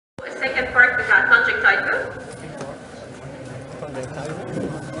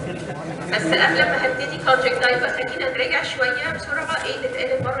بس قبل ما هبتدي كونجكتيفا خلينا نراجع شويه بسرعه ايه اللي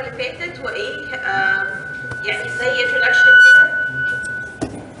اتقال المره اللي فاتت وايه يعني زي انترودكشن كده.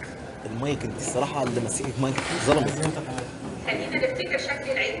 المايك انت الصراحه اللي ماسكك مايك ظلمت. خلينا نفتكر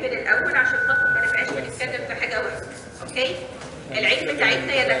شكل العين من الاول عشان خاطر ما نبقاش بنتكلم في حاجه واحده. اوكي؟ العين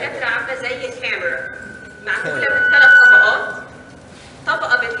بتاعتنا يا دكاتره عامله زي الكاميرا معموله من 3 طبقات.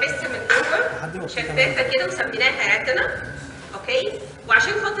 طبقه بتحس من جوه شفافه كده وسميناها راتنا. اوكي؟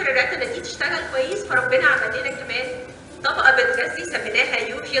 وعشان خاطر الراتنا دي تشتغل كويس فربنا عمل لنا كمان طبقه بتغذي سميناها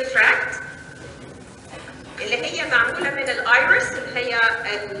يوفيا تراكت اللي هي معموله من الايرس اللي هي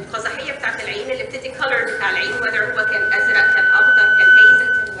القزحيه بتاعت العين اللي بتدي كلر بتاع العين whether هو كان ازرق كان اخضر كان هيزل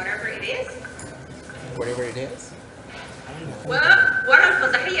whatever it is. وورا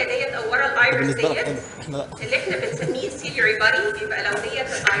القزحيه ديت او ورا الايرس ديت اللي احنا بنسميه السيليوري بادي بيبقى لو ديت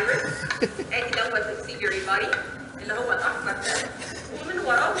الايرس ادي دوت السيليوري بادي اللي هو الاحمر ده ومن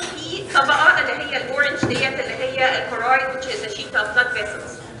وراه في طبقه اللي هي الاورنج ديت اللي هي الكورايد which is a sheet of blood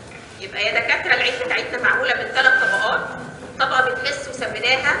vessels. يبقى يا دكاتره العين بتاعتنا معموله من 3 طبقات. طبقه بتحس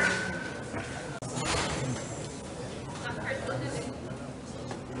وسميناها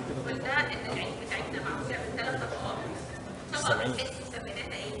قلنا ان العين بتاعتنا معموله من 3 طبقات. طبقه بتحس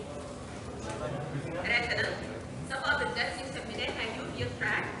وسميناها ايه؟ راتنا. طبقه بتغذي وسميناها يوفيا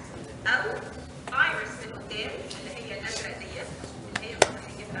تراكت او ايرس من قدام اللي هي الازرق ديت اللي هي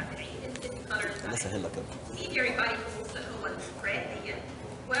القزحيه بتاعت العين اللي بتدي كلر الله يسهل لك كده. سيليوري بادي في النص اللي هو الريد ديت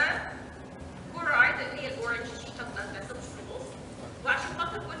وكورايد اللي هي الاورنج شيت اوف بلاد فيسلز في النص. وعشان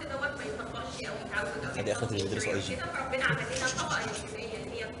خاطر كل دوت ما يطبقش او يتعود او ادي اخواتي اللي بيدرسوا اي جي كده فربنا عمل لنا طبقه يمينيه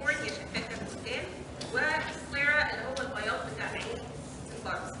اللي هي كورنيا شفافه من قدام وسكليرا اللي هو البياض بتاع العين من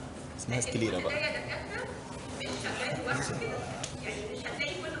بره. اسمها سكليرا بقى. يا دكاتره مش شغال لوحده كده يعني مش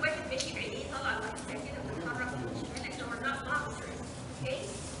هتلاقي كل واحد ماشي بعينيه طالع لوحده كده بتتحرك شمال احنا we're not monsters. Okay?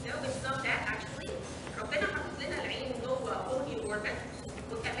 No, it's not that actually. ربنا حاطط لنا العين جوه bony orbit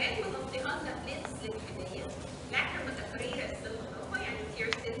وكمان مغطيها لنا بليتس للحمايه. لكن متفريره السلطه يعني تير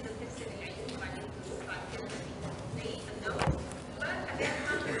سيلز بتفصل العين وبعدين تروح بعد كده زي النوم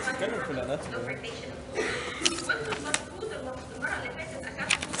وكمان لوبريكيشن. وانتم المفروض المره اللي فاتت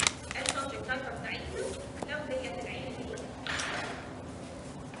اخدتوا الكونجكتيفا بتاعتنا لو ديت العين دي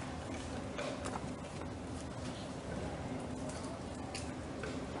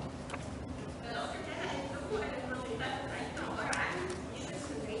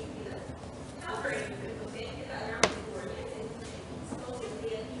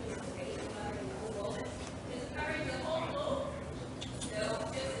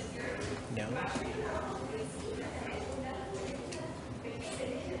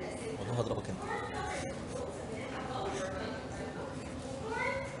والله هضربك انت.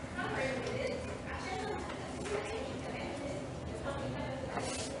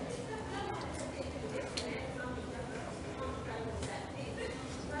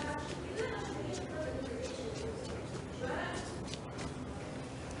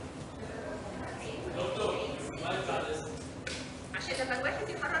 عشان لما الواحد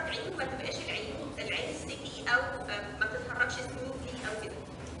يحرك عينه ما تبقاش العين ستيكي او ما بتتحركش سموثلي او كده.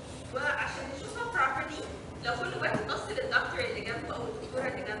 وعشان نشوفها بروبرلي لو كل واحد بص للدكتور اللي جنبه او الدكتوره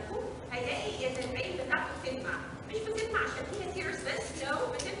اللي جنبه هيلاقي ان العين بتاعته بتلمع. مش بتلمع عشان فيها تيرز بس لو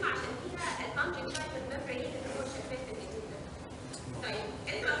بتلمع عشان فيها الكونجكتيفا الممبرين اللي هو شفاف الجديد ده. طيب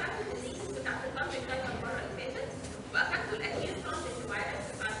انتوا اخدتوا الديزيز بتاعت الكونجكتيفا المره اللي فاتت واخدتوا الاكيوت كونجكتيفايتس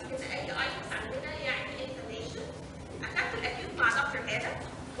عارفين ان اي ايتس عندنا يعني انفلاميشن. اخدتوا الاكيوت مع دكتور هاله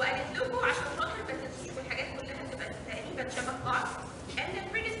وقالت لكم عشان خاطر ما تنسوش والحاجات كلها تبقى تقريبا شبه بعض ان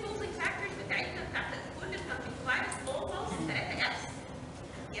البريدسبوزنج فاكتورز بتاعتنا بتاعت كل الكونجكتيفايتس اولموست 3 اس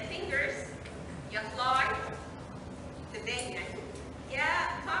يا فينجرز يا فلاي تبان يعني يا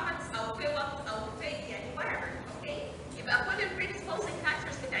كومنتس او بيوت او فيك يعني whatever. اوكي؟ يبقى كل البريدسبوزنج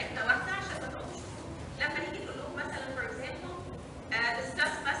فاكتورز بتاعتنا واحده عشان ما تقعدوش لما نيجي نقول لهم مثلا فور اكزامبل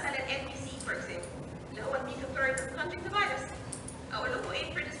discuss مثلا NBC فور اكزامبل اللي هو الميكوبلوريك كونجكتيفايتس اقول لكم ايه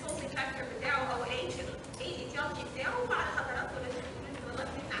البريدسبوزنج فاكتور بتاعه او ايه الايتيولوجي بتاعه وعلى حضراتكم لازم تقولوا والله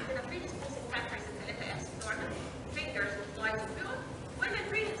احنا عندنا بريدسبوزنج فاكتورز الثلاثه اس بتوعنا فينجرز وفلايز وبيوت وان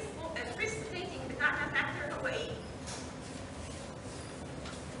البريسبيتيتنج بتاعنا فاكتور هو ايه؟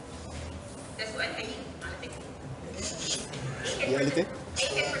 ده سؤال هيجي على فكره. ايه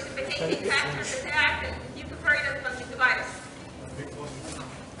البريسبيتيتنج فاكتور بتاع الميكوبلوريك كونجكتيفايتس؟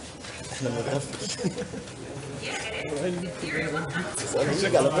 احنا بنتغفل. Yeah, سؤال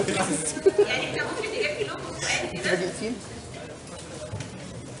مشجع على فكره. يعني احنا ممكن نجيب لكم سؤال كده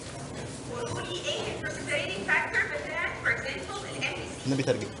وقولوا لي ايه البريسبيتيتنج فاكتور بتاع فور اكزامبل الام بي سي. النبي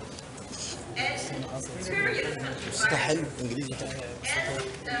ترجم. virulent conjunctivitis حلو انجليزي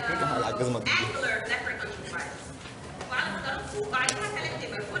and على الجزمة دي. angular blepharic conjunctivitis. وعلى مداركم وعليها 3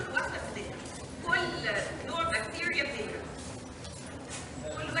 نمر كل واحده في دقيقه. كل نوع بكتيريا بنمره.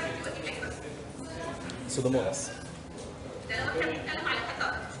 كل واحد يقول لي حاجه بس. سودوموناس. ده لو احنا بنتكلم على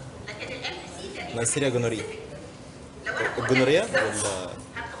حاجه لكن الام سي ده نيسيريا جونوريا. لو انا بقول الجونوريا لك ولا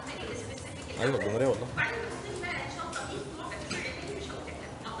هتحط لي السبيسيفيك ايوه الجونوريا والله. وبعدين بتحط لي بقى ان شاء الله ايه نوع بكتيريا تاني مش هقول لك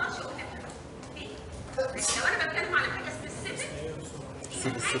لا ما اقدرش اقول لك لا. اوكي؟ لكن لو انا بتكلم على حاجه سبيسيفيك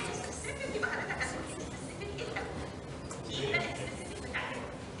يبقى حضرتك هتقول لي سبيسيفيك ايه الاول؟ ايه بقى السبيسيفيك بتاع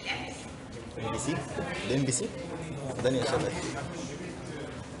الام سي؟ ام بي سي الام بي سي دنيا شباب.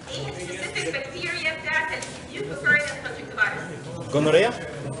 ايه السبيسيفيك بكتيريا بتاعت اليوكوفيريال كونجكتيفايتس؟ جونوريا.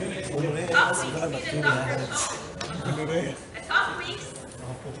 التوب ويكس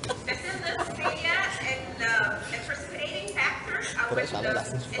باسيلس هي البرسبيريتنج فاكتور او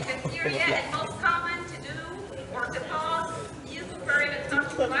البكتيريا الموست كومن تو دو or to cause mucopurulent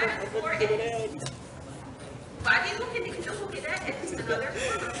conjunctivitis for infants. وبعدين ممكن نكتب لكم كده another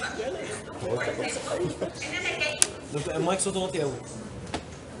form of ان انا جاي المايك صوته واطي قوي.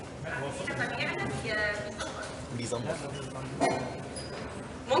 بيزمر.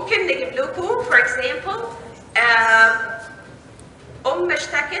 ممكن نجيب لكم for example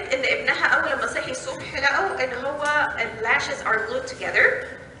اشتكت ان ابنها اول ما صحي الصبح لقوا ان هو الlashes are glued together.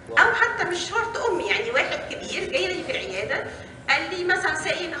 او حتى مش شرط يعني واحد كبير جاي لي في العياده قال لي مثلا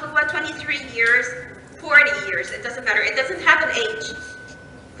say ان هو 23 years 40 years it doesn't matter, it doesn't have an age,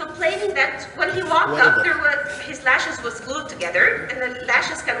 complaining that when he walked up there was his lashes was glued together and the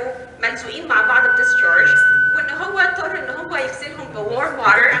lashes كانوا ملزوقين مع بعض discharge وان هو اضطر ان هو يغسلهم بwarm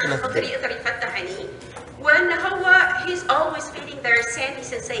water عشان خاطر يقدر يفتح عينيه وان هو he's always feeling their sandy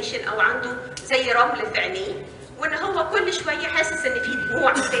sensation او عنده زي رمل في عينيه وان هو كل شويه حاسس ان في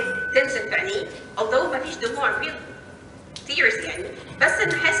دموع تنزل في عينيه although ما فيش دموع في tears يعني بس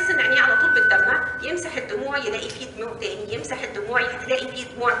انه حاسس ان عينيه على طول بتدمع يمسح الدموع يلاقي فيه دموع تاني يمسح الدموع يلاقي فيه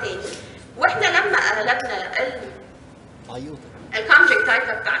دموع تاني واحنا لما قلبنا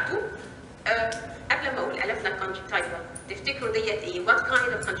الكونجكتيفا بتاعته قبل ما اقول قلبنا الكونجكتيفا تفتكروا ديت ايه؟ what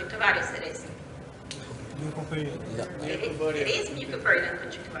kind of conjunctivitis it is؟ It is mucopurulent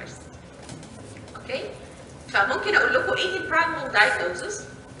conjunctivitis. Okay? فممكن اقول لكم ايه البرايمال diagnosis؟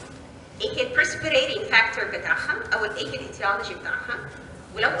 ايه البرسبيريتنج فاكتور بتاعها او ايه الايتيولوجي بتاعها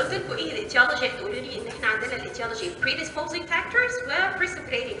ولو قلت لكم ايه الايتيولوجي هتقولوا لي ان احنا عندنا الايتيولوجي predisposing factors و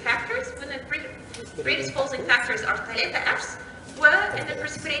precipitating factors وان predisposing factors are 3 F's وان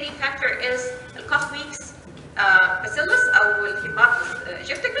precipitating factor is الcough weeks bacillus او الهيباتس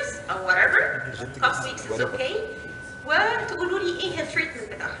ايجيبتيكس او whatever cough weeks is okay وتقولوا لي ايه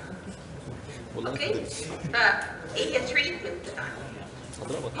التريتمنت بتاعها. اوكي؟ فايه التريتمنت بتاعها؟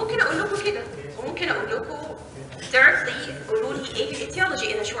 ممكن اقول لكم كده وممكن اقول لكم directly قولوا لي ايه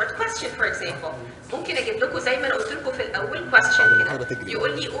الايتيولوجي in a short question for example. ممكن اجيب لكم زي ما انا قلت لكم في الاول question كده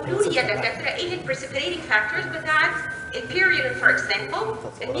يقول لي قولوا لي يا دكاتره ايه البرسبيريتنج فاكتورز بتاعت البيريولنت for example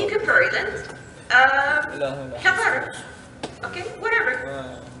الميوكوبيرولنت كفيروس اوكي whatever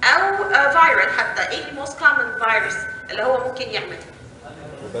او فيروس حتى ايه الموست كومن فيروس اللي هو ممكن يعمل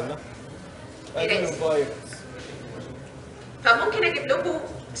فممكن اجيب لكم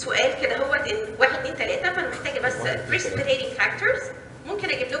سؤال كده هو 1 2 3 فانا محتاجه بس precipitating factors. ممكن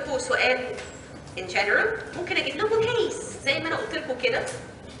اجيب لكم سؤال in general ممكن اجيب لكم كيس زي ما انا قلت لكم كده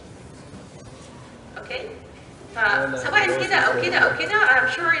اوكي فسواء كده او كده او كده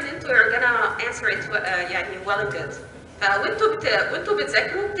I'm sure ان انتوا are gonna answer it يعني well and good. وانتوا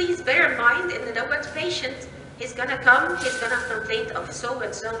بتذاكروا please bear in mind ان دوت patient he's gonna come he's gonna complain of so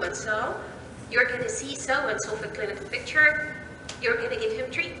and so and so. You're going to see so and so في clinical picture. You're going to give him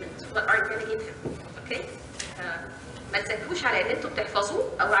treatment. What are you going to give him? Okay? ما تذاكروش على ان انتوا بتحفظوا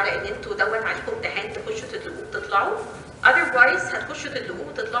او على ان انتوا دوت عليكم امتحان تخشوا تدلقوه وتطلعوا. Otherwise هتخشوا تدلقوه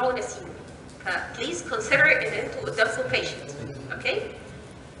وتطلعوا ناسيين. Please consider ان انتوا قدامكم patient. Okay?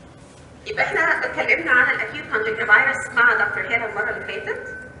 يبقى احنا اتكلمنا عن الاكيوت conjunctivitis مع دكتور هاله المره اللي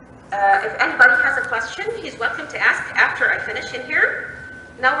فاتت. If anybody has a question, he's welcome to ask after I finish in here.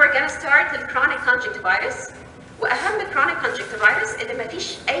 Now we're going to start the chronic conjunctivitis. واهم chronic conjunctivitis اللي ما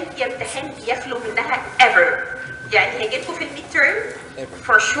فيش اي امتحان يخلو منها ever. يعني هيجي لكم في الميد تيرم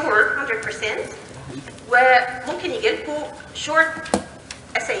for sure 100% وممكن يجي لكم short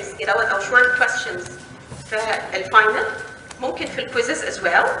essays كده او short questions في الفاينل ممكن في الكويزز as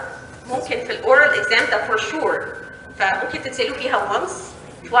well ممكن في الاورال exam ده for sure فممكن تتسالوا فيها once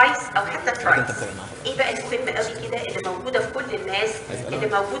twice او حتى thrice. ايه بقى المهم قوي كده اللي موجوده في كل الناس، اللي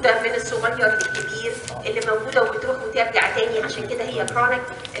موجوده من الصغير للكبير، اللي موجوده وبتروح وترجع تاني، عشان كده هي كرونيك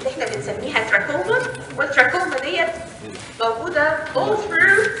اللي احنا بنسميها تراكوما. والتراكوما ديت موجوده all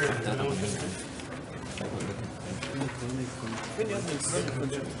through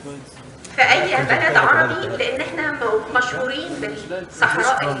في اي بلد عربي، لان احنا مشهورين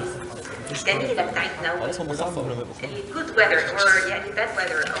بالصحراء الجميله بتاعتنا الجود ويذر اور يعني باد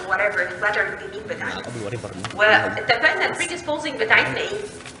ويذر او whatever الويذر الجميل بتاعنا. واتفقنا البريديسبوزنج بتاعتنا ايه؟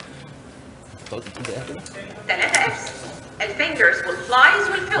 3 F's: الفينجرز والفلايز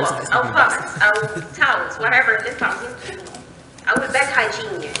والبيلوز او بامز او تاولز whatever اللي انتوا عاوزين او الباد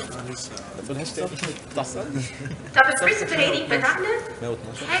هايجين يعني. طب البريسبيريتنج بتاعنا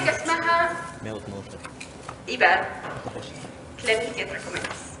حاجه اسمها 112 ايه بقى؟ كلاميديا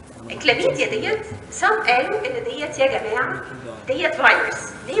تراكوماتيس. الكلاميديا ديت سام قالوا ان ديت يا جماعه ديت فيروس.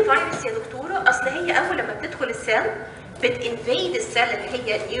 ليه فيروس يا دكتوره؟ اصل هي اول لما بتدخل السيل بتنفيد السيل اللي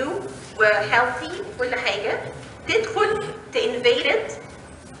هي نيو وهيلثي وكل حاجه، تدخل تنفيد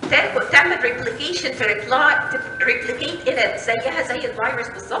تعمل ريبليكيشن تريبليكيت إلى زيها زي الفيروس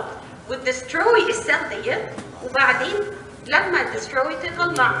بالظبط وتدستروي السيل ديت، وبعدين لما تدستروي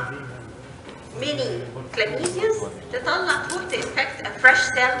تطلع ميني كلاميدياز، تطلع تروح تنفكت ا فريش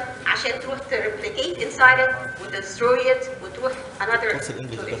سيل عشان تروح تريبليكيت انسايد ات وتدستروي ات وتروح another to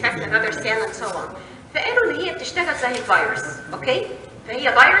infect another cell and so on. فقالوا ان هي بتشتغل زي الفيروس. اوكي؟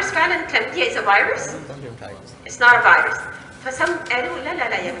 فهي فيروس فعلا. كلاميديا is a virus. It's not a virus. فسم قالوا لا لا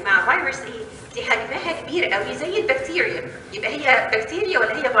لا يا جماعه فيروس ايه؟ دي حجمها كبير قوي زي البكتيريا. يبقى هي بكتيريا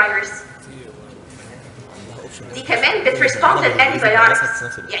ولا هي فيروس؟ دي كمان بتريسبوند للانتي بايوتكس.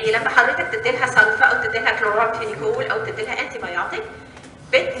 يعني لما حضرتك تديلها سلفا او تديلها كلورامفينيكول او تديلها انتي بايوتيك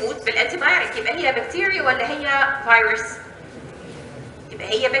بتموت بالانتي بايوتيك. يبقى هي بكتيريا ولا هي فيروس؟ يبقى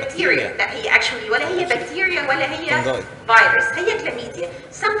هي بكتيريا. لا هي اكشولي ولا هي بكتيريا ولا هي فيروس، هي كلاميديا.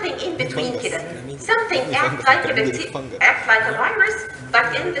 something in between كده. something act like a act like a virus but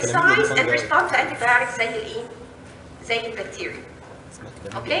in the size and respond to antibiotics زي الايه؟ زي البكتيريا.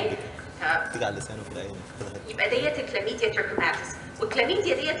 اوكي؟ تيجي على لسانه في العين. يبقى ديت الكلاميديا تراكوماتيس.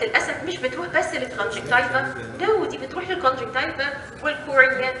 والكلاميديا ديت للاسف مش بتروح بس للكونجكتيفا، نو دي بتروح للكونجكتيفا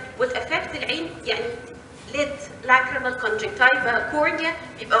والكورنيا وتافكت العين. يعني ليد لاكريمال كونجكتيفا كورنيا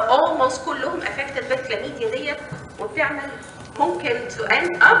بيبقى اولموست كلهم افكتد بالكلاميديا ديت، وبتعمل ممكن تو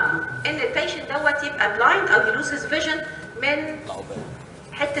اند اب ان البيشنت دوت يبقى بلايند او يلوز هيز فيجن من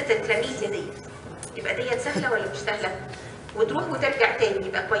حته الكلاميديا ديت. يبقى ديت سهله ولا مش سهله؟ وتروح وترجع تاني.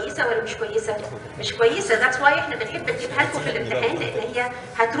 يبقى كويسه ولا مش كويسه؟ مش كويسه. ذاتس واي احنا بنحب نجيبها لكم في الامتحان، لان هي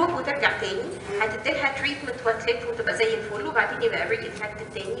هتروح وترجع تاني، هتديلها تريتمنت وتخف وتبقى زي الفل، وبعدين يبقى ري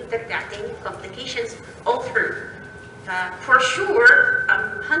انفكتد تاني وترجع تاني كومبليكيشنز all through. for sure I'm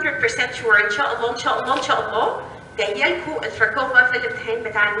 100% sure ان شاء الله ان شاء الله ان شاء الله جايه لكم التراكوما في الامتحان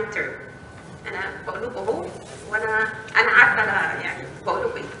بتاع الميد تيرم. انا بقول لكم اهو، وانا عارفه انا يعني بقول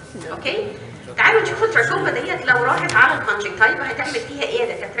لكم ايه. اوكي؟ تعالوا نشوف التراكوما ديت لو راحت على الكونجكتيفا هتعمل فيها ايه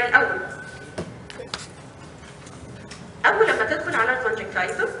يا دكاتره؟ الاول لما تدخل على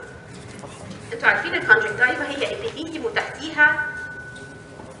الكونجكتيفا، انتوا عارفين الكونجكتيفا هي ابيثيليوم وتحتيها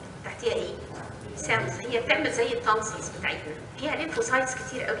ايه؟ سيلز. هي بتعمل زي التونسلز بتاعتنا، فيها ليمفوسايتس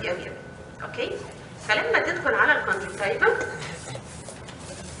كتير قوي قوي قوي. اوكي؟ فلما تدخل على الكونجكتيفا،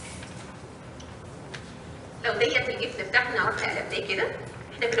 لو ديت الجفن بتاعنا واحنا قلبناه كده،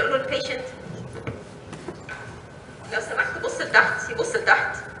 احنا بنقول له البيشنت لو سمحت بص لتحت، يبص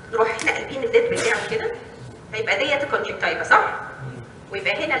لتحت، نروح احنا قلبين الليد بتاعه كده، فيبقى ديت الكونجكتيفا صح؟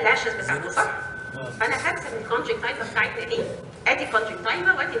 ويبقى هنا اللاشز بتاعته صح؟ فانا هرسم الكونجكتيفا بتاعتنا ايه؟ ادي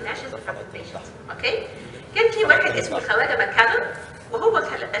كونجكتيفا وادي اللاشز بتاعت البيشنت. اوكي؟ كان في واحد اسمه الخواجه مكالن، وهو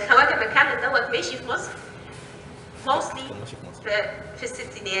الخواجه مكالن دوت ماشي في مصر mostly في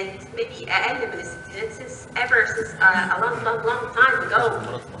الستينات، maybe اقل من الستينات since ever since a long time ago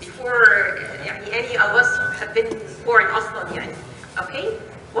before يعني any of us have been born اصلا يعني. اوكي؟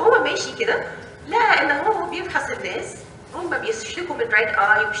 وهو ماشي كده لقى ان هو بيفحص الناس، هم بيشتكوا من ريد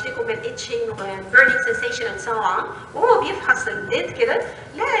اي وبيشتكوا من itching و burning sensation and so on، وهو بيفحص الليد كده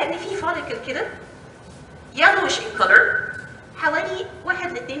لقى ان في فوليكل كده yellowish in color حوالي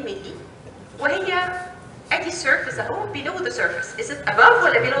 1 ل 2 مللي، وهي ادي السيرفيس اهو below the surface. Is it above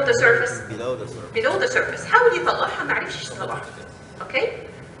ولا below the surface؟ below the surface. حاول يطلعها ما عرفش يطلعها. اوكي؟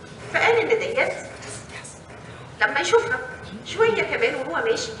 فقال ان ديت لما يشوفها شويه كمان وهو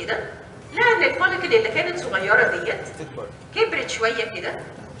ماشي كده لقى ان الفوليكل اللي كانت صغيره ديت كبرت شويه كده،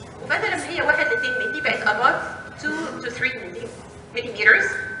 وبدل ما هي 1 ل 2 مللي بقت above 2 to 3 مليمترز،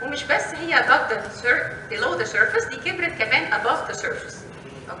 ومش بس هي above the below the surface، دي كبرت كمان above the surface.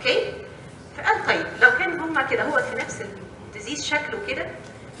 اوكي؟ فقال طيب لو كان هما كده هو في نفس الديزيز شكله كده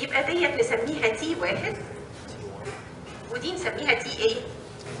يبقى ديت نسميها تي 1 ودي نسميها تي ايه؟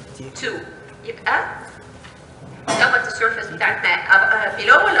 تي 2. يبقى دوت السيرفيس بتاعتنا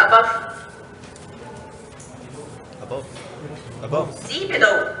below ولا above؟ above. دي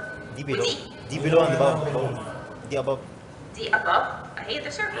below. دي below and above. دي above. دي above هي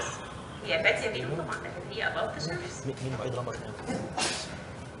the surface. هي بادية بينهم طبعا لكن هي above the surface. مين بعيد رمض؟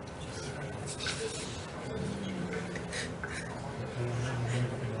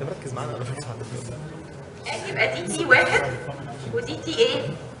 انت مركز معانا ولا مش؟ يبقى دي تي 1 ودي تي ايه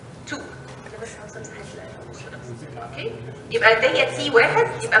 2. انا بس عاوزه امسح اوكي. يبقى ديت تي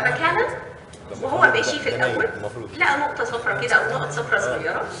 1 يبقى مكانها وهو ماشي في الاول لقى نقطه صفراء كده او نقط صفراء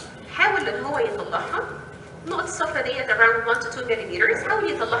صغيره، حاول ان هو يطلعها. النقط الصفراء ديت around 1 to 2 ملم،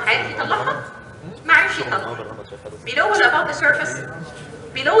 حاول يطلعها. عرف يطلعها؟ ما عرفش يطلعها. below ولا above the surface؟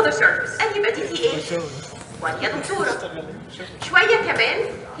 below the surface. قال يبقى دي تي ايه 1 يا دكتوره. شويه كمان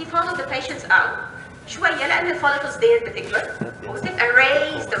he followed the patients out شويه لان الفوليكلز ديت بتكبر وبتبقى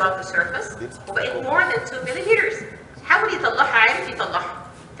raised above the surface وبقت more than 2 ملم. حاول يطلعها، عارف يطلعها،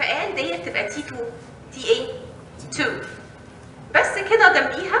 فقال ديت تبقى تي 2 تي ايه 2 بس كده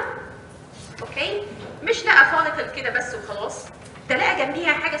جنبيها. اوكي، مش لقى فوليكل كده بس وخلاص، ده لقى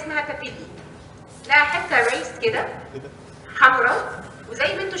جنبيها حاجه اسمها بابيلي. لقى حته raised كده حمراء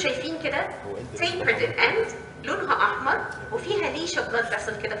وزي ما انتم شايفين كده tapered in end لونها احمر وفيها ليشه بلاد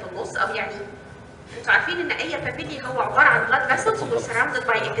فيسل كده في النص، او يعني انتوا عارفين ان اي بابيلي هو عباره عن بلاد فيسلز وسراوندد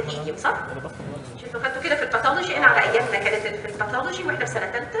باي ابيثيليوم، صح؟ مش انتوا خدتوا كده في الباثولوجي؟ انا على ايامنا كانت في الباثولوجي واحنا في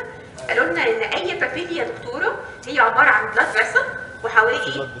سنه ثالثه قالوا لنا ان اي بابيلي يا دكتوره هي عباره عن بلاد فيسل وحواليه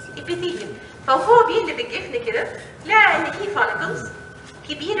ايه؟ ابيثيليوم. فهو بيقلب الجفن كده لقى ان في فوليكلز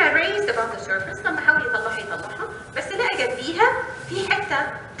كبيره raised above the surface. لما حاول يطلعها بس لقى جنبيها في حته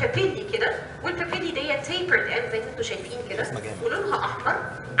بابيلي كده، والبابيلي ديت tapered end زي ما انتم شايفين كده ولونها احمر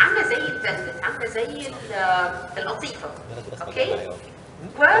عامله زي الفلفت، عامله زي القطيفه. اوكي،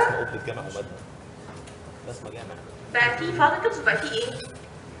 بقى في فوليكلز وبقى في ايه؟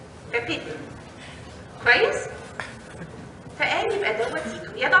 بابيلي. كويس؟ فقال يبقى دوت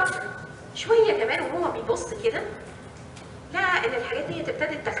تيتو يا دكتور. شويه كمان وهو بيبص كده لقى ان الحاجات دي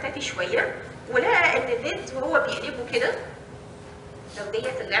ابتدت تختفي شويه، ولقى ان الليد وهو بيقلبه كده لو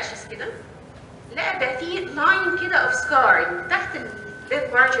ديت اللاشز كده لقى بقى فيه لاين كده اوف سكارينج تحت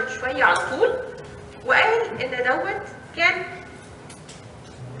الليد مارجن شويه على طول، وقال ان دوت كان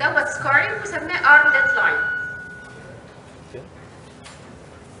دوت سكارينج وسماه ارلت لاين.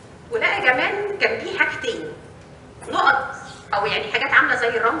 ولقى كمان جنبيه حاجتين، نقط او يعني حاجات عامله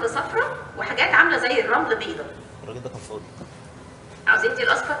زي الرمل صفراء وحاجات عامله زي الرمل بيضاء. الراجل ده كان فاضي. عاوزين دي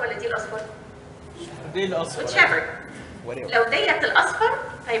الاصفر ولا دي الاصفر؟ دي الاصفر. وتشافر. لو ديت الاصفر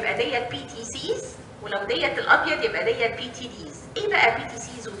هيبقى ديت بي تي سيز، ولو ديت الابيض يبقى ديت بي تي ديز. ايه بقى بي تي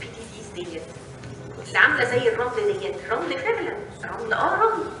سيز وبي تي ديز ديت؟ اللي عامله زي الرمل ديت، رمل فعلا، رمل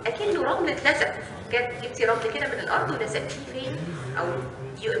رمل اكنه رمل اتلزق. جبتي رمل كده من الارض ولزقتيه فين؟ او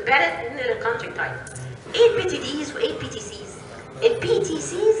يو امبيدد ان الكونجكتايل. ايه البي تي ديز وايه البي تي سيز؟ البي تي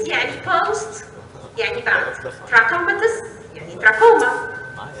سيز يعني بوست يعني بعد، تراكوماتس يعني تراكوما،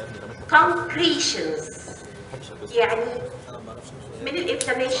 concretions يعني من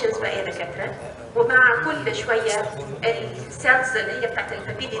الانفلاميشنز بقى يا دكاتره. ومع كل شويه السيلز اللي هي بتاعت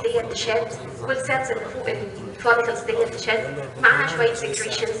البابيلي ديت تشد، والسيلز اللي فوق الفوليكلز ديت تشد، معاها شويه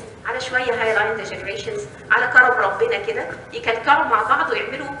سكريشنز على شويه هايلاين ديجنريشنز على كرم ربنا كده يكلكعوا مع بعض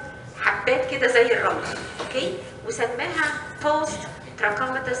ويعملوا حبات كده زي الرمل. اوكي، وسماها post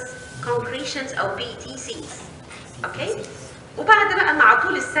trachomatous concretions او بي تي سيز. اوكي، وبعد بقى مع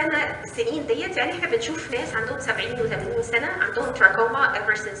طول السنين ديت يعني احنا بنشوف ناس عندهم 70 و80 سنه عندهم تراكوما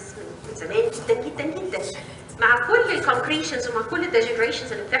ايفر سينس من زمان جدا جدا جدا. مع كل الكونكريشنز ومع كل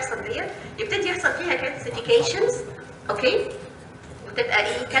الديجنريشنز اللي بتحصل ديت يبتدي يحصل فيها كالسيفيكيشنز. اوكي، وتبقى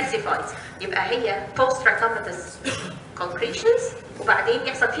ايه؟ كالسيفايد. يبقى هي بوست تراكوماتس كونكريشنز وبعدين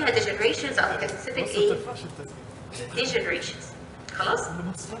يحصل فيها ديجنريشنز او كالسيفيك ايه؟ ديجنريشنز. خلاص؟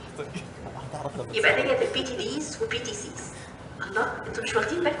 يبقى ديت البي تي ديز والبي تي سيز. الله، انتوا مش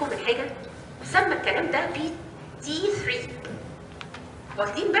واخدين بالكم من حاجه؟ سمى الكلام ده بي تي 3.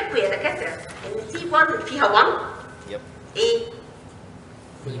 واخدين بالكم يا دكاتره ان تي 1 فيها 1 ايه؟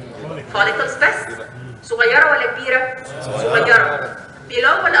 فوليكلز بس. صغيره ولا كبيره؟ صغيره.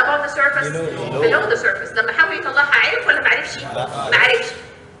 below ولا above the surface؟ below the surface. لما حاول يطلعها عرف ولا ما عرفش؟ ما عرفش.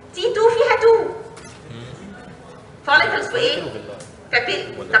 تي 2 فيها 2 فوليكلز وايه؟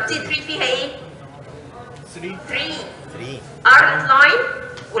 بابيل. طب تي 3 فيها ايه؟ 3 ارت لاين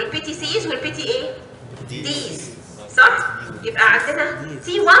والبي تي سيز والبي تي ايه؟ ديز. صح؟ يبقى عندنا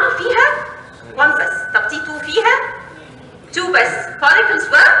T1 فيها 1 بس، طب T2 فيها 2 بس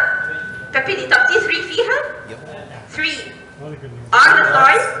follicles و papillae، طب T3 فيها 3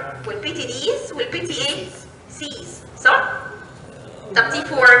 arnitine والPTDs والPTACs صح؟ طب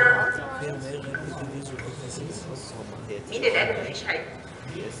T4 مين اللي قال مفيش حاجة؟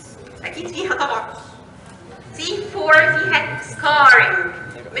 أكيد فيها طبعا. T4 فيها scarring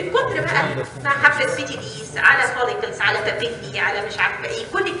من كتر بقى ما حفلة PTDs على follicles على papillae على مش عارفة ايه،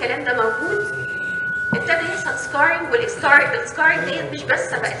 كل الكلام ده موجود. ابتدى يحصل scarring، والscarring ديت مش بس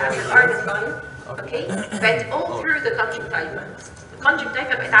بقت عند الارنيتاين، اوكي؟ بقت all through the conjunctiva.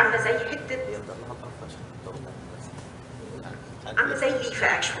 الconjunctiva بقت عاملة زي حتة، عاملة زي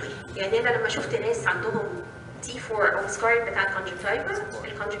ليفة actually. يعني أنا لما شفت ناس عندهم T4 أو scarring بتاع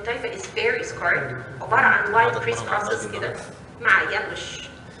الconjunctiva is very scarred، عبارة عن white crisscrosses كده مع yellowish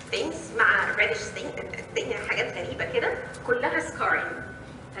things مع reddish things، حاجات غريبة كده كلها scarring.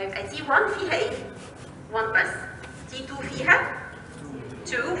 هيبقى T1 فيها ايه؟ 1 بس. T2 فيها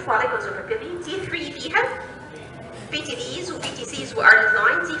 2 follicles و papillae. T3 فيها PTDs و PTCs و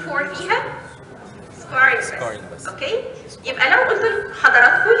arnitine. T4 فيها scarring بس. اوكي؟ يبقى لو قلت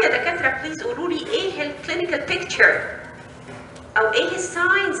لحضراتكم يا دكاترة بليز قولوا لي ايه الكلينيكال بيكتشر او ايه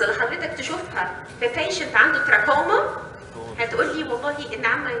الساينز اللي حضرتك تشوفها في بيشنت عنده تراكوما، هتقول لي والله ان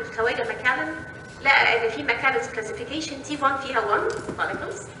عم الخواجه ماكالن لقى ان في ماكالنز كلاسيفيكيشن T1 فيها 1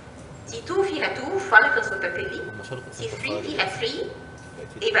 follicles، T2 فيها 2 follicles و papillae، T3 فيها 3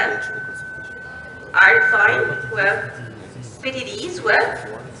 ايه بقى؟ arnitine و PTDs و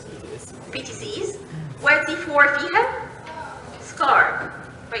PTCs، و T4 فيها scar.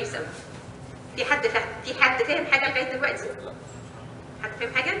 كويس قوي. في حد فاهم حاجه لغايه دلوقتي؟ حد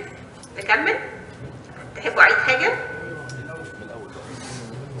فاهم حاجه؟ نكمل؟ تحبوا اعيد حاجه؟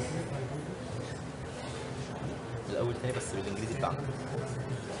 الاول تاني بس بالانجليزي بتاعنا.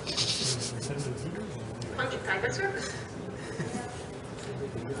 conjunctival surface.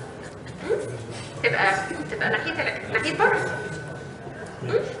 تبقى ناحيه بره.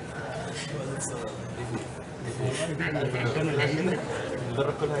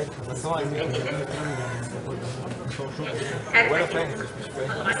 نجرب كل حاجه بس هو عايزين وانا فاهم مش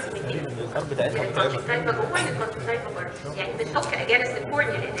فاهم الارض بتاعتها الكونجكتيفا جوه الكونجكتيفا بره، يعني بنحك اجانس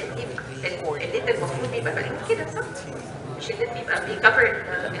الكورنيا لان الليد المفروض بيبقى بعيد كده صح؟ مش الليد بيبقى بيكفر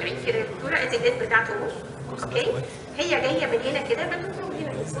بعيد كده يا دكتوره، ادي الليد بتاعته اهو اوكي؟ هي جايه من هنا كده بتخرج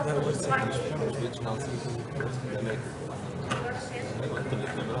هنا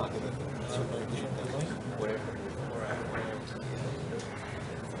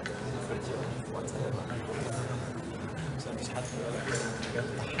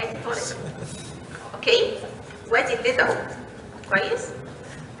اوكي؟ وادي الليد اهو كويس؟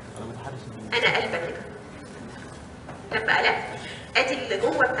 انا قلبه كده لما قلبت ادي اللي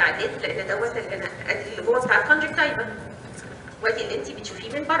جوه بتاع الليد، لان دوت ادي اللي جوه بتاع الكونجكتيفا، وادي اللي انت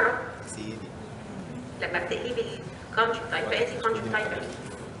بتشوفيه من بره لما بتقلبي الكونجكتيفا. ادي الكونجكتيفا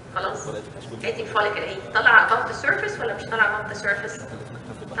خلاص؟ ادي الفوليكل اهي طالعه above the surface ولا مش طالعه above the surface؟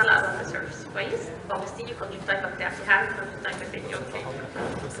 طالعه above the surface كويس؟ بوظتي لي الكونجكتيفا بتاعتي، هعمل كونجكتيفا تاني اوكي؟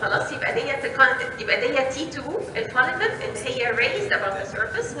 خلاص يبقى ديت T2 الفوليكل اللي هي raised above the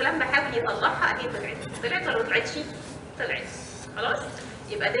surface، ولما حاول يطلعها اهي طلعت ولا ما طلعتش؟ طلعت خلاص؟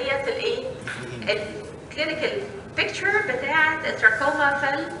 يبقى ديت الايه؟ الكلينيكال بيكتشر بتاعت التراكوما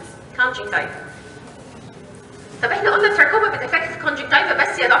في الكونجكتيفا. طب احنا قلنا التراكوما بتافكت الكونجكتيفا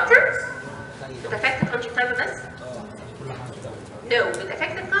بس يا دكتور؟ بتافكت الكونجكتيفا بس؟ نو،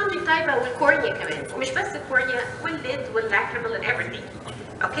 بتافكت الكونجكتيفا والكورنيا كمان، ومش بس الكورنيا والليد واللاكريمال and everything.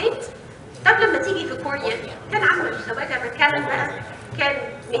 اوكي؟ طب لما تيجي في الكورنيا كان عمل الخواجه مكان بقى، كان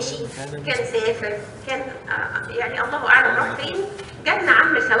مشي، كان سافر، كان يعني الله اعلم راح فين، جالنا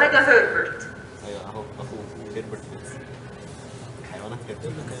عم الخواجه هيربرت. ايوه اهو اخوه هيربرت حيوانات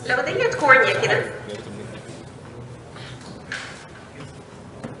لو ديت كورنيا كده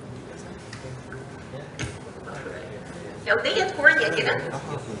لو ديت كورنيا كده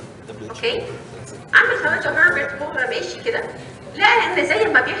اوكي، عامل خواجه هيربرت وهو ماشي كده لقى ان زي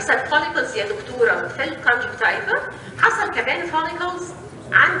ما بيحصل فوليكلز يا دكتوره في الكونجكتيفا، حصل كمان فوليكلز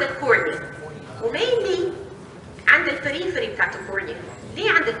عند الكورنيا، ومينلي عند البريفري بتاعت الكورنيا.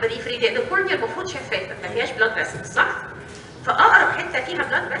 ليه عند البريفري؟ لان الكورنيا المفروض شفافه ما فيهاش بلاد فيسلز صح؟ فاقرب حته فيها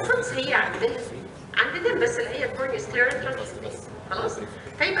بلاد فيسلز هي عند النمبس اللي هي الكورنيا سكليرال خلاص؟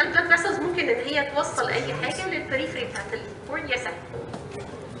 فيبقى البلاد فيسلز ممكن ان هي توصل اي حاجه للبريفري بتاعت الكورنيا سهل.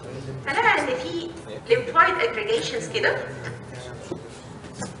 فلقى ان في lymphoid aggregations كده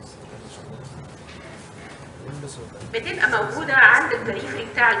بتبقى موجوده عند البريفري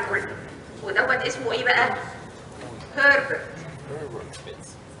بتاع الكورنيا، ودوت اسمه ايه بقى؟ هربرت.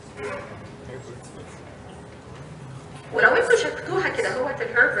 ولو انتوا شفتوها كده هوت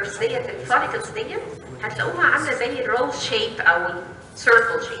الهربرتس ديت الفوليكلز ديت هتلاقوها عامله زي الرول شيب او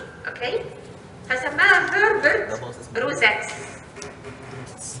سيركل شيب، اوكي؟ فسماها هربرت روزات.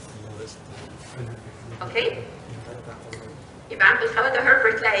 اوكي؟ يبقى عند الخواجه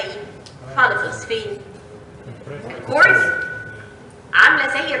هربرت تلاقي ايه؟ فوليكلز فين؟ الكورنيا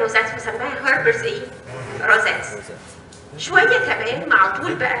عامله زي الروزات فسماها هربرت ايه؟ روزات. شويه كمان مع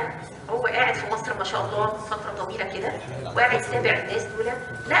طول بقى هو قاعد في مصر ما شاء الله فتره طويله كده وقاعد يتابع الناس دول،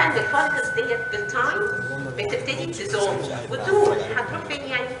 لقى ان الفوليكلز ديت بالتايم بتبتدي تزول وتروح. هتروح فين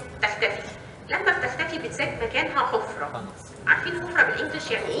يعني؟ تختفي. لما بتختفي بتسيب مكانها حفره. عارفين حفره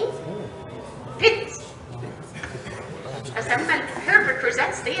بالانجلش يعني ايه؟ بيت. اسمى الهربرت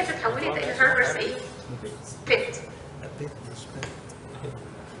روزاتس ديت اتحولت الى هربرتس ايه؟ بيت.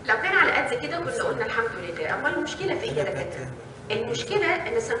 لو كان على قد كده كنا قلنا الحمد لله. امال المشكله في ايه يا دكاتره؟ المشكله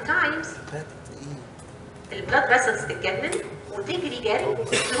ان sometimes البلاد فيسلز تتجنن وتجري جري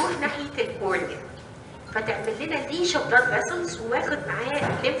تروح ناحيه الكورنيا فتعمل لنا ليش اوف بلاد فيسلز وواخد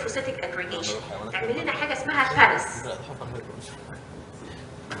معاه ليمفوسيتك اجريجيشن، تعمل لنا حاجه اسمها بارس.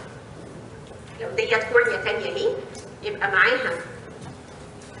 لو ديت كورنيا ثانيه اهي يبقى معاها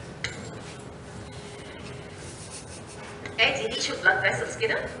ادي ليش اوف بلاد فيسلز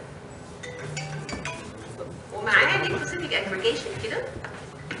كده ومعاه ليمفوسيتك اجريجيشن كده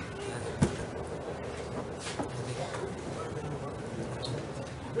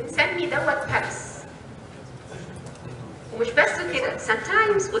ونسمي دوت بارس. ومش بس كده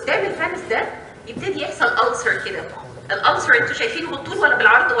sometimes قدام البارس ده يبتدي يحصل ألسر كده. الألسر انتوا شايفينه بالطول ولا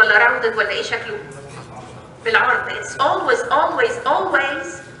بالعرض ولا راوندد ولا ايه شكله؟ بالعرض. It's always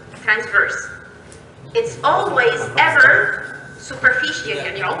transverse. It's always ever superficial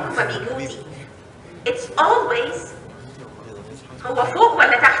يعني عمره ما بيجودي. It's always هو فوق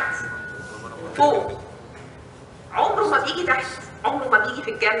ولا تحت؟ فوق. عمره ما بيجي تحت، عمره ما بيجي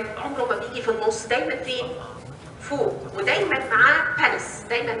في الجنب، عمره ما بيجي في النص، دايما فين؟ فوق. ودايما معاه بانس،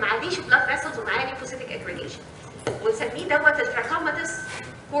 دايما معاه ليش بلاد فيسلز ومعاه ليمفوسيتك اجريجيشن. ونسميه دوت التراكوماتس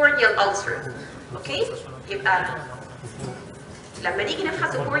كورنيال ألسر. اوكي؟ يبقى لما نيجي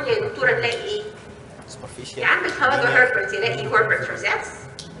نفحص الكورنيا يا دكتوره نلاقي ايه؟ يا عم الخواجه هربرت تلاقي هربرت روزاتس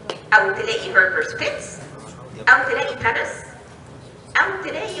او تلاقي هربرت بيتس او تلاقي بانس او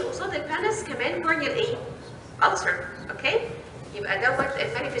تلاقي قصاد البانس كمان كورنيال ايه؟ ألسر. اوكي؟ يبقى دوت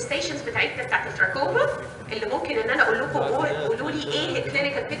المانيفستيشنز بتاعتنا بتاعت التراكوما اللي ممكن ان انا اقول لكم قولوا لي ايه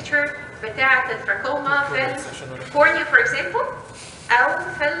الكلينيكال بيكتشر بتاعت التراكوما في الكورنيا فور اكزامبل او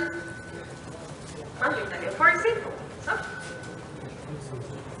في فور اكزامبل، صح؟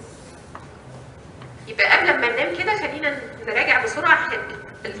 يبقى قبل ما ننام كده خلينا نراجع بسرعه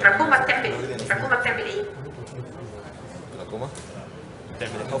التراكوما بتعمل ايه؟ التراكوما بتعمل ايه؟ التراكوما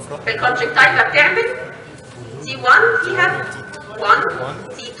بتعمل حفره في الكونجكتيفا بتعمل تي 1 فيها 1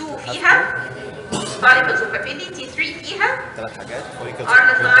 تي 2 فيها فوليكلز وبابيلي، تي 3 فيها 3 حاجات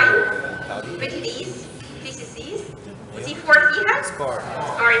ارنثاين بيتيليز تيسيسيز، وتي 4 فيها سكار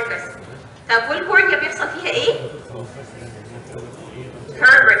سكارينكس. طب والكورنيا بيحصل فيها ايه؟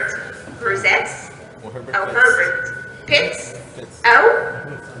 هربرت روزاتس او هربرت بيتس او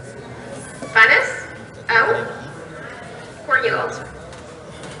فانس او كورنيال ألسر.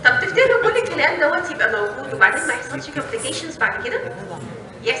 طب تفتكروا كل الكلام دوت يبقى موجود وبعدين ما يحصلش كومبليكيشنز بعد كده؟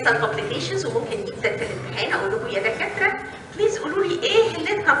 يحصل كومبليكيشنز وممكن جدا في الامتحان اقول لكم يا دكاتره بليز قولوا لي ايه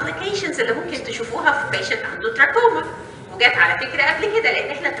الكومبليكيشنز اللي ممكن تشوفوها في بيشنت عنده تراكوما. وجات على فكره قبل كده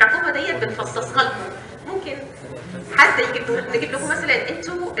لان احنا التراكوما ديت بنفصصها لكم. ممكن حد نجيب لكم مثلا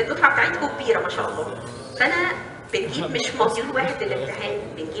انتوا الدفعه بتاعتكم كبيره ما شاء الله، فانا بنجيب مش موديول واحد للامتحان،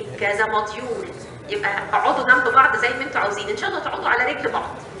 بنجيب كذا موديول. يبقى اقعدوا جنب بعض زي ما انتوا عاوزين، ان شاء الله تقعدوا على رجل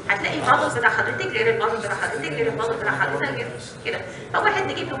بعض. هتلاقي الموديل بتاع حضرتك غير الموديل بتاع حضرتك غير الموديل بتاع حضرتك غير كده.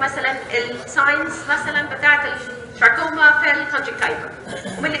 فواحد نجيب له مثلا الساينس مثلا بتاعت التراكوما في الكونجكتيفا،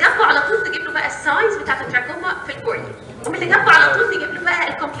 ومن اللي جنبه على طول نجيب له بقى الساينس بتاعت التراكوما في الكورنيا، ومن اللي جنبه على طول نجيب له بقى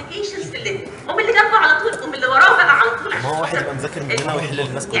الكومبليكيشنز في الليد، ومن اللي جنبه على طول ومن اللي وراه بقى على طول ما هو واحد يبقى مذاكر مننا ويحل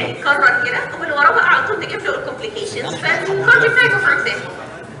للناس كلها يعني يكرر كده، ومن اللي وراه بقى على طول نجيب له الكومبليكيشنز في الكونجكتيفا فور اكزامبل،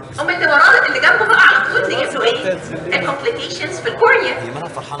 ومن اللي وراه اللي جنبه بقى على طول نجيب له ايه؟ الكومبليكيشنز في الكورنيا،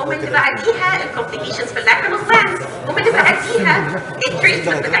 ومن اللي بعديها الكومبليكيشنز في اللاكريمال جلاند، ومن اللي بعديها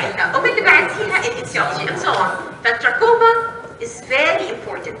التريتمنت بتاعتها، ومن اللي بعديها الاتيولوجي and so on. فالتراكوما is very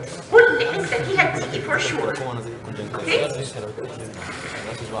important. كل حته فيها بتيجي for sure. اوكي؟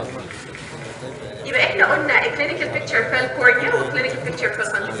 يبقى احنا قلنا الكلينيكال بيكتشر في الكورنيا والكلينيكال بيكتشر في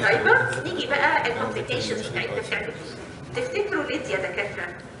الكونجكتيفا. نيجي بقى الكومبليكيشنز بتاعتنا بتعمل ايه؟ تفتكروا ليه يا دكاتره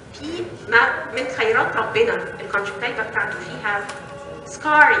في من خيرات ربنا الكونجكتيفا بتاعته فيها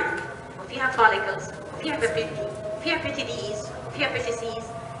سكارينج وفيها فوليكلز وفيها بابيلي وفيها بيتيديز وفيها بيتيسيز،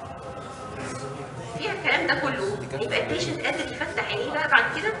 فيها الكلام ده كله، يبقى البيشنت قادر يفتح عينيه بقى بعد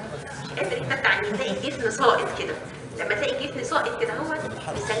كده، مش قادر يفتح عينيه، تلاقي الجفن ساقط كده. لما تلاقي الجفن ساقط كده هو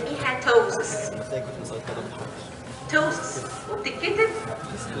بنسميها توزس. توزس وبتتكتب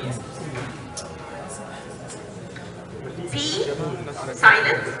في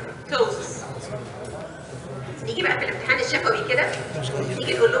سايلنت توزس. نيجي بقى في الامتحان الشفوي كده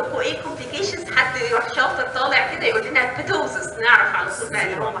نيجي نقول لكم ايه كومبليكيشنز، حد يروح شاطر طالع كده يقول لنا بتوزس، نعرف على طول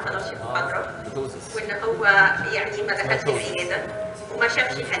بقى ان هو ما حضرش المحاضره وان هو يعني ما دخلش العياده وما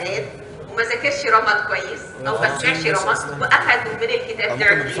شافش حالات وما ذاكرش رمد كويس او ما سمعش رمد واخد من الكتاب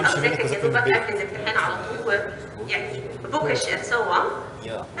دايركتلي او ذاكر يا دوبك قبل الامتحان على طول يعني بوكش اند سو اون،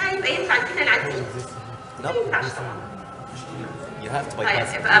 يبقى ينفع كده العديد؟ ما ينفعش طبعا.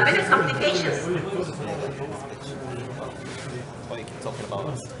 يبقى من الكومبليكيشنز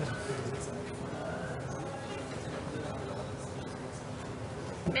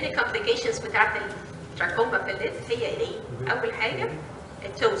من الكومبليكيشنز بتاعت التراكوما في الليد هي ايه؟ اول حاجه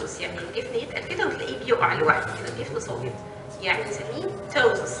التوزس، يعني الجفن يتقل كده وتلاقيه بيقع لوحده كده، الجفن صامت، يعني نسميه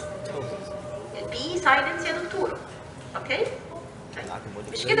توزس. البي سايلنس يا دكتوره، اوكي؟ طيب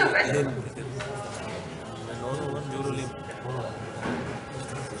مش كده وبس،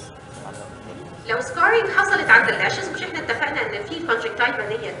 لو سكارينج حصلت عند اللاشز، مش احنا اتفقنا ان في كونجكتيفا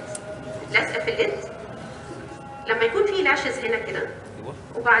ديت لازقه في الليد؟ لما يكون في لاشز هنا كده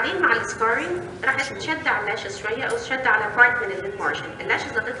وبعدين مع السكارينج راحت تشد على اللاشز شويه او تشد على بارت من الليد مارجن،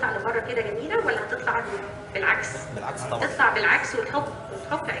 اللاشز هتطلع لبره كده جميله ولا هتطلع بالعكس؟ بالعكس طبعا، تطلع بالعكس وتحط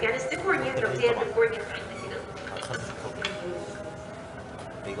يعني الكورنيا لو ديت الكورنيا بتاعتنا كده.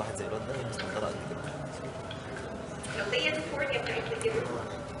 في واحد زي الواد ده بس نضاره قد كده، لو ديت الكورنيا بتاعتنا كده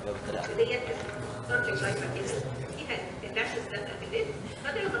وديت كونجكتيفا كده فيها اللاشز لازقه في الليد،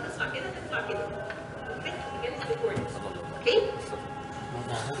 بدل ما تطلع كده تطلع كده اوكي؟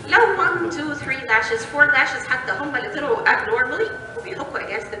 لو 1 2 3 لاشز 4 لاشز حتى هم اللي طلعوا abnormally وبيحكوا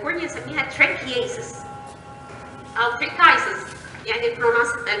against the cornea نسميها trichiasis او trichiasis، يعني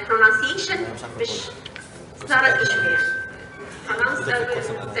البرونانسيشن مش not an issue يعني pronounce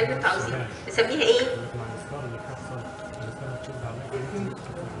زي ما انتوا عاوزين، نسميها ايه؟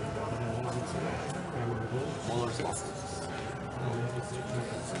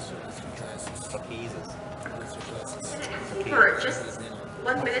 For just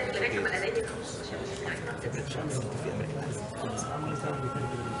 1 minute لغايه ما الاقي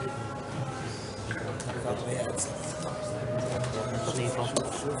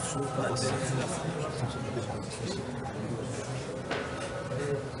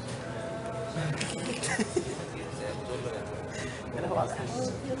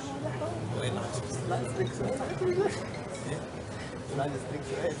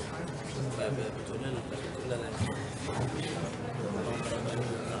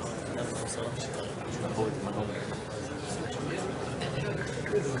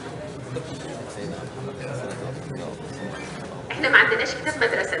احنا ما عندناش كتاب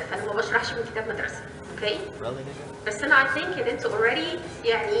مدرسه فانا ما بشرحش من كتاب مدرسه، اوكي؟ بس انا I think ان انتوا already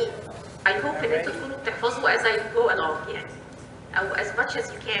يعني I hope ان انتوا تكونوا بتحفظوا as I go along يعني او as much as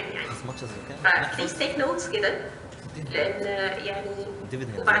you can يعني. ف please take notes كده لان يعني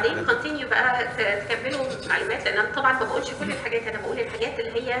وبعدين continue بقى تكملوا معلومات، لان انا طبعا ما بقولش كل الحاجات، انا بقول الحاجات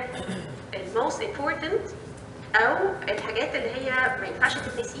اللي هي most important او الحاجات اللي هي ما ينفعش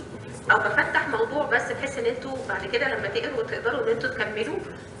تتنسي، او بفتح موضوع بس بحيث ان انتوا بعد كده لما تقروا تقدروا ان انتوا تكملوا،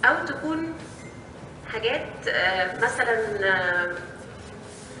 او تكون حاجات مثلا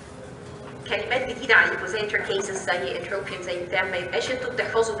كلمات جديده عليكم زي intercases زي entropium زي بتاع، ما يبقاش انتوا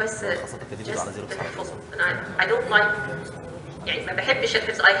بتحفظوا بس بتحفظوا. I don't like يعني ما بحبش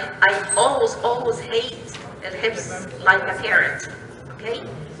الحفظ. I always hate الحفظ like a parent. Okay?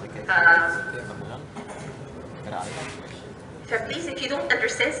 So please, if you don't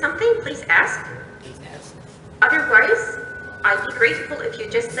understand something, please ask. Otherwise, I'd be grateful if you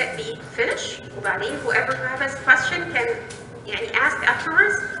just let me finish. وبعدين whoever has a question can يعني ask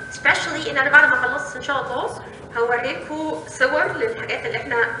afterwards. Especially إن أنا بعد ما خلصت إن شاء الله هوريكم صور للحاجات اللي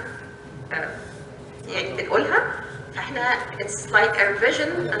إحنا يعني بنقولها. فإحنا it's like a revision,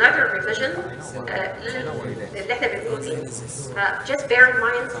 another revision اللي إحنا بنقول فيه. Just bear in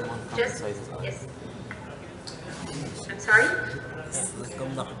mind, just yes. I'm sorry.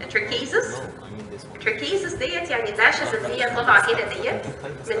 Trichiasis ديت يعني اللاشز اللي هي طالعه كده ديت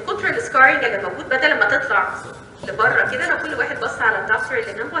من كتر السكارينج اللي موجود، بدل ما تطلع لبره كده لو كل واحد بص على الدكتور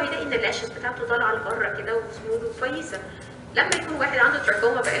اللي جنبه هيلاقي ان اللاشز بتاعته طالعه لبره كده وسموث وكويسه. لما يكون واحد عنده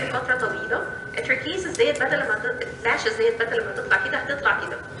تراكوما بقاله فتره طويله، التركيزز ديت بدل ما اللاشز ديت بدل ما تطلع كده هتطلع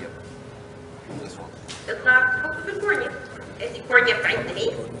كده. تطلع تحط في الكورنيا. ادي الكورنيا بتاعتنا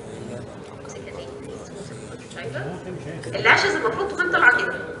اهي. اللاشز المفروض تكون طالعه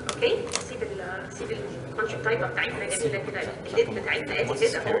كده. اوكي؟ سيب الكونجكتيفا بتاعتنا جميله كده، الليد بتاعتنا ادي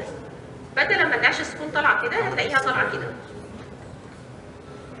كده اهو. بدل ما اللاشز تكون طالعه كده هتلاقيها طالعه كده.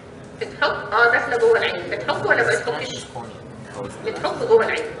 بتحك داخله جوه العين، بتحك ولا ما بتحكش؟ بتحك جوه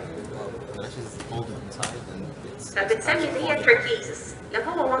العين. فبتسمي دي تركيزس. لو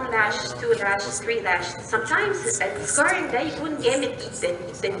هو 1 لاش 2 لاش 3 لاش sometimes السكارينج ده يكون جامد جدا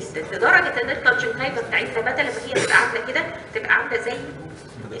جدا جدا لدرجه ان الكونجكتيفا بتاعتنا بدل ما هي تبقى عامله كده تبقى عامله زي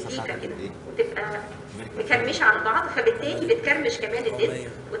الليكه كده وتبقى مكرمشه على بعض، فبالتالي بتكرمش كمان الليد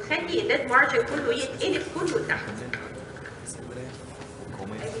وتخلي الليد مارجن كله يتقلب كله لتحت.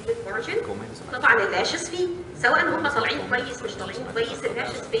 الليد مارجن طبعا اللاشز فيه سواء هم طالعين كويس مش طالعين كويس،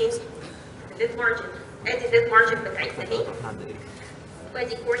 اللاشز فين؟ الليد مارجن. ادي الليد مارجن بتاعتنا اهي.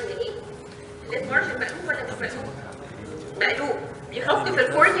 وادي الكورنيا اهي. الليد مارجن مقلوب ولا مش مقلوب؟ مقلوب. بيحك في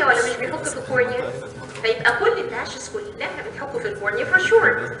الكورنيا ولا مش بيحك في الكورنيا؟ فيبقى كل اللاشز كلها بتحك في الكورنيا فور شور.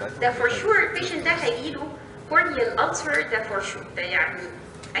 ده فور شور البيشنت ده هيجيله كورنيال ألسر، ده فور شور، ده يعني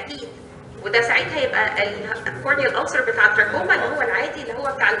اكيد. وده ساعتها يبقى الكورنيال ألسر بتاع التراكوما اللي هو العادي اللي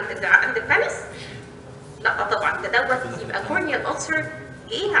هو بتاع عند البانس. لا طبعا ده دوت يبقى كورنيال ألسر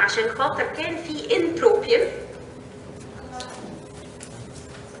ايه عشان خاطر كان في انتروبيان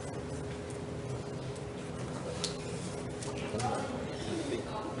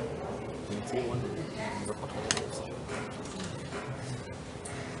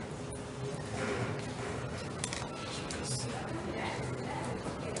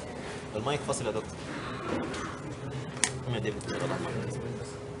المايك فاصل يا دكتور. يا ديفيد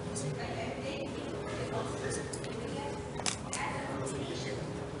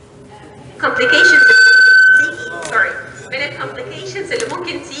complications من الكومبليكيشنز اللي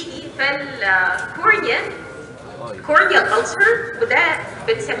ممكن تيجي في الكورنيا corneal ulcer، وده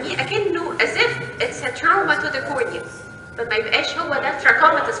بنسميه اكنه as if it's a trauma to the cornea. فما يبقاش هو ده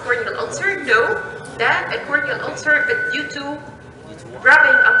trachoma corneal ulcer. no، ده corneal ulcer but due to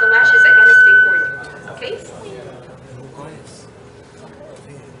rubbing of the lashes against the cornea. اوكي؟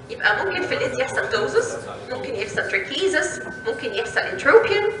 يبقى ممكن في الليد يحصل دوزس، ممكن يحصل تركيزس، ممكن يحصل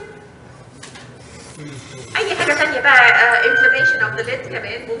انتروبيان. اي حاجه ثانيه بقى inflammation of the lid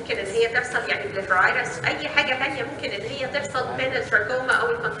كمان ممكن ان هي تحصل، يعني بليفرايتس. اي حاجه ثانيه ممكن ان هي تحصل من التراكوما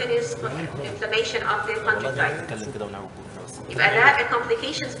او الكونتينيوس inflammation of the conjunctiva. يبقى ده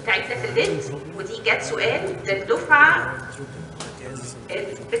الكومبليكيشنز بتاعتنا في الليد، ودي جت سؤال للدفعه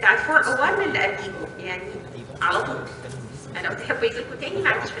بتاعت 401 اللي قبليكم يعني على طول. انا لو تحبوا يجي لكم تاني ما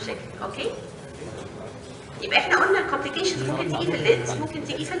عنديش مشاكل. اوكي؟ يبقى احنا قلنا الكومبليكيشنز ممكن تيجي في الليد، ممكن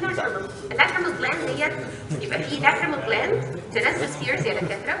تيجي في اللاكريمال. اللاكريمال جلاند ديت يبقى في لاكريمال جلاند تنزل تيرز يا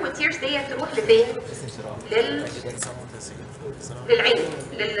دكاتره، والتيرز ديت تروح لفين؟ للعين،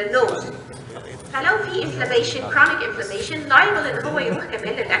 للنوز. فلو في انفلاميشن كرونيك انفلاميشن لايبل ان هو يروح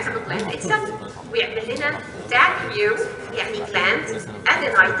كمان للاكريمال جلاند اتسيلف ويعمل لنا داكريو يعني جلاند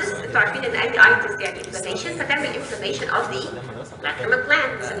ادينايتس. انتوا عارفين ان اي ايتس يعني انفلاميشن، فتعمل انفلاميشن اوف ذا لاكريمال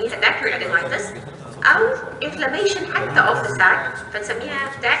جلاند بنسميها داكريو ادينايتس، او انفلاميشن حتى اوف ذا ساك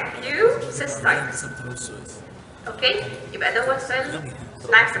فنسميها داكريو سيستايتس. اوكي؟ يبقى دوت في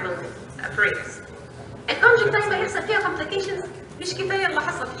اللاكريمال ابريتس. الكونجكتيفا يحصل فيها كومبليكيشنز مش كفايه اللي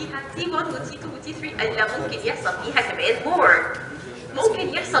حصل فيها تي 1 وتي 2 وتي 3، الا ممكن يحصل فيها كمان مور. ممكن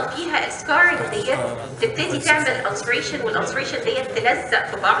يحصل فيها السكارنج ديت تبتدي تعمل الستريشن، والالستريشن ديت تلزق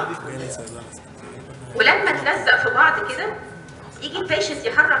في بعض، ولما تلزق في بعض كده يجي البيشنت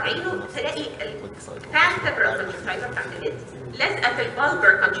يحرك عينه تلاقي البالبرال كونجكتيفا بتاعت الليد لازقه في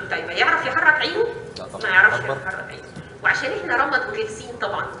البالبر كونجكتيفا. يعرف يحرك عينه؟ ما يعرفش يحرك عينه. وعشان احنا رمد وجلسين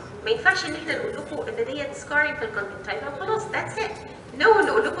طبعا ما ينفعش ان احنا نقول لكم ان ديت سكارينج في الكونجكتيفا وخلاص ذاتس ات. نو،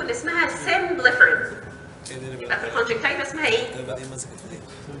 نقول لكم ان اسمها سيمبليفرنس. يبقى في الكونجكتيفا اسمها ايه؟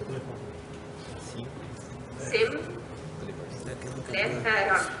 سيمبليفرنس.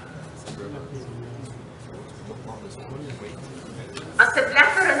 اصل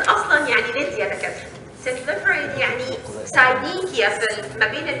بلافرن اصلا يعني ليد يا دكاتره. سيمبليفرن يعني ساينيكيا في ما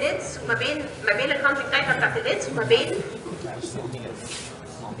بين الليدز وما بين الكونجكتيفا بتاعت الليدز وما بين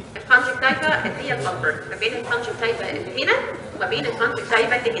الكونجكتيفا اللي هي البلبر، ما بين الكونجكتيفا اللي هنا وما بين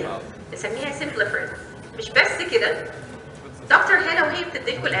الكونجكتيفا اللي هنا، نسميها سيمبليفرن. مش بس كده، دكتور هلا وهي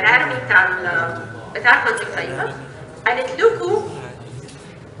بتدي لكم الاناتومي بتاع الكونجكتيفا قالت لكم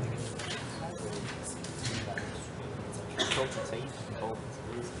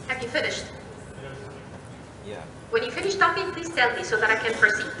have you finished? Yeah. When you finish talking, please tell me so that I can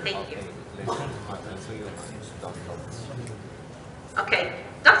proceed. Thank you. اوكي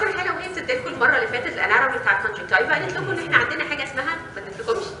دكتور هنا وهي بتديلكم المره اللي فاتت الاناتومي بتاع الكونجكتيفا قالت لكم ان احنا عندنا حاجه اسمها ما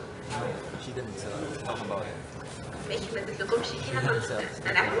اديتلكمش ماشي ما اديتلكمش فيها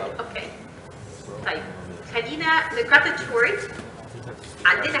اناتومي اوكي طيب خلينا نكت شورت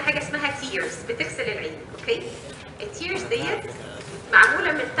عندنا حاجه اسمها تيرز بتغسل العين اوكي التيرز ديت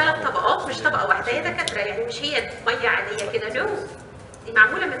معموله من 3 طبقات مش طبقه واحده يا دكاتره يعني مش هي ميه عاديه كده نو دي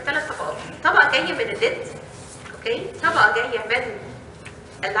معموله من 3 طبقات طبقه جايه من الليد اوكي طبقه جايه من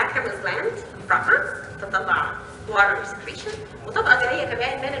اللاكريمال جلاند بروبر تطلع water secretion وطبقه جايه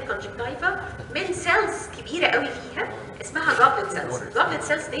كمان من الكونجكتيفا من سيلز كبيره قوي فيها اسمها جوبلت سيلز الجوبلت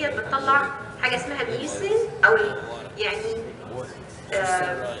سيلز ديت بتطلع حاجه اسمها ميوسين او يعني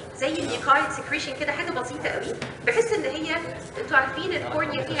زي الميوكايد سكريشن كده حاجه بسيطه قوي بحس ان هي انتوا عارفين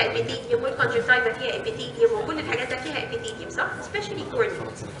الكورنيا فيها ابيثيليوم والكونجكتيفا فيها ابيثيليوم وكل الحاجات ده فيها ابيثيليوم صح؟ سبيشالي كورنيا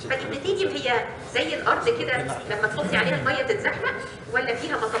فالابيثيليوم هي زي الارض كده لما تحطي عليها الميه تتزحلق ولا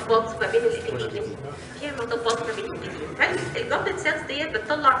فيها مطبات ما بين الابيثيليوم؟ فيها مطبات ما بين الابيثيليوم فالجوبلت سيلز ديت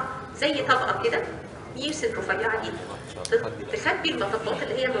بتطلع زي طبقه كده ميوسين رفيعه جدا تخبي المطبات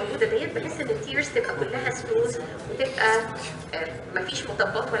اللي هي موجوده ديت بحيث ان التيرز تبقى كلها سموث وتبقى مفيش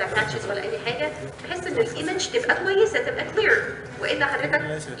مطبات ولا باتشز ولا اي حاجه بحيث ان الايمج تبقى كويسه تبقى كلير والا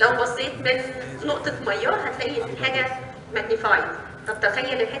حضرتك لو بصيت من نقطه ميه هتلاقي ان الحاجه ماجنيفايد طب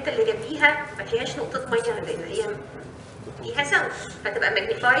تخيل الحته اللي جنبيها ما فيهاش نقطه ميه لان هي فيها ساوند فتبقى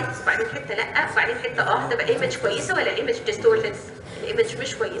ماجنيفايد وبعدين حته لا وبعدين حته تبقى ايمج كويسه ولا ايمج ديستورتد الايمج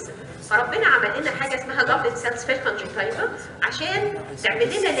مش كويسه فربنا عمل لنا حاجه اسمها جوبلت سيلز في الكونجكتيفا عشان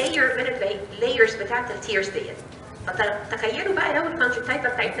تعمل لنا لاير من اللايرز بتاعت التيرز ديت فتخيلوا بقى لو الكونجكتيفا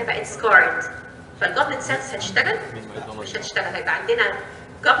بتاعتنا بقت سكارد فالجوبلت سيلز هتشتغل مش هتشتغل هيبقى عندنا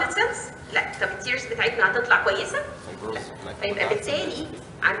جوبلت سيلز لا طب التيرز بتاعتنا هتطلع كويسه لا فيبقى بالتالي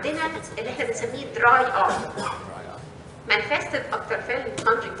عندنا اللي احنا بنسميه دراي مانيفستد اكتر في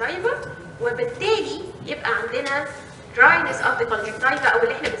الكونجكتيفا وبالتالي يبقى عندنا dryness of the conjunctiva او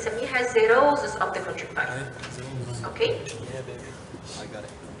اللي احنا بنسميها xerosis of the conjunctiva. اوكي؟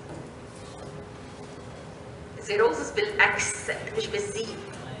 xerosis بالاكس مش بالزي.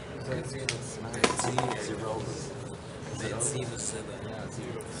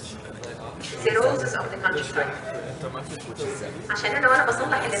 xerosis of the conjunctiva. عشان انا وانا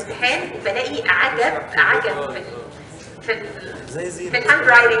بصلح الامتحان بلاقي عجب في الهاند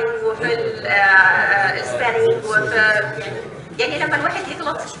رايتنج وفي السبيلنج وفي يعني لما الواحد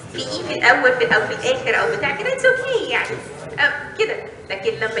يغلط في في الاول او في الاخر او بتاع كده اتس اوكي يعني كده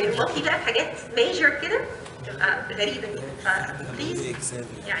لكن لما يغلط لي بقى في حاجات ميجر كده تبقى غريبه دي فبليز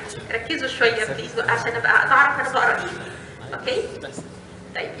يعني ركزوا شويه بليز عشان ابقى اعرف انا بقرا ايه اوكي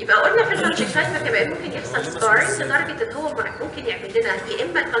طيب يبقى قلنا في الكونجكتيفا كمان ممكن يحصل سكارز لدرجه ان هو ممكن يعمل لنا يا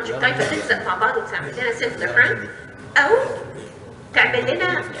اما الكونجكتيفا تلزق مع بعض وتعمل لنا سيلفر او تعمل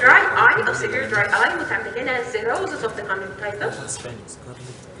لنا dry eye او severe dry eye وتعمل لنا xerosis of the conjunctiva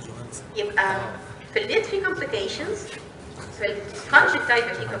يبقى في الليد في complications في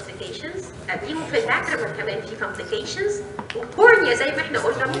الكونجكتيفا في complications قبليهم في اللاكريمال كمان في complications والكورنيا زي ما احنا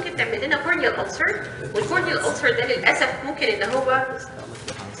قلنا ممكن تعمل لنا corneal ulcer والcorneal ulcer ده للاسف ممكن ان هو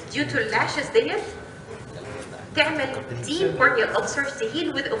due to الlashes ديت تعمل deep corneal ulcers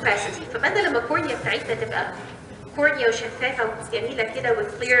تهيل with opacity فبدل ما الكورنيا بتاعتنا تبقى كورنيا وشفافه وجميله كده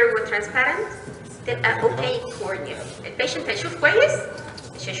وكلير وترانسبيرنت تبقى اوبيك كورنيا البيشنت هيشوف كويس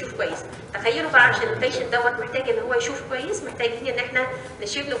مش هيشوف كويس تخيلوا بقى عشان البيشنت دوت محتاج ان هو يشوف كويس محتاجين ان احنا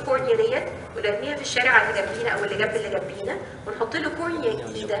نشيل له الكورنيا ديت ونرميها في الشارع اللي جنبينا او اللي جنبينا ونحط له كورنيا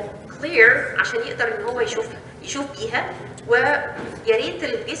جديده كلير عشان يقدر ان هو يشوف بيها ويا ريت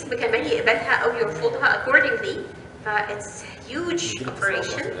الجسم كمان يقبلها او يرفضها accordingly فاتس هيوج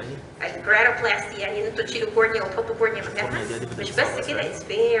اوبريشن الجرانوبلاستي يعني ان انتوا تشيلوا كورنيا وتحطوا كورنيا مكانها مش بس كده اتس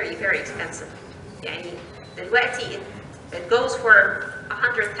very expensive يعني دلوقتي it goes for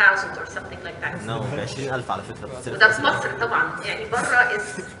 100,000 or something like that. No, 20,000 على فكرة. وده في مصر طبعا يعني بره is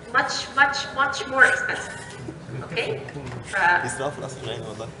much more expensive. اوكي؟ يسرقوا في القصر العيني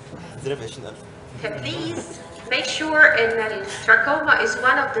والله. زي ب 20,000. Please make sure ان التراكوما is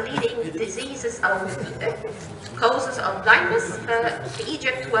one of the leading diseases او causes of blindness في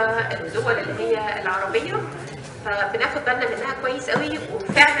ايجيبت والدول اللي هي العربيه فبناخد بالنا منها كويس قوي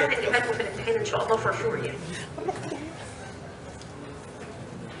وفعلا هنجيبها لكم في الامتحان ان شاء الله for sure يعني.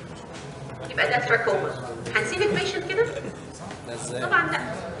 يبقى ده تراكوما هنسيب البيشنت كده؟ طبعا لا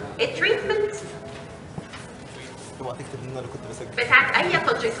التريتمنت اوعى تكتب ان انا كنت بسجل بتاعت اي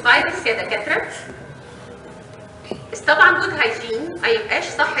كونجكتيفايتس يا دكاتره بس طبعا جود هايجين ما يبقاش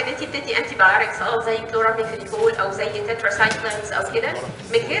صح ان انت بتدي انتي بايوتكس زي كلوراميفينيكول او زي تتراسايكلينز او كده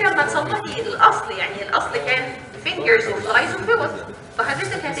من غير ما تصلحي الاصل. يعني الاصل كان فينجرز وفلايز وفوت،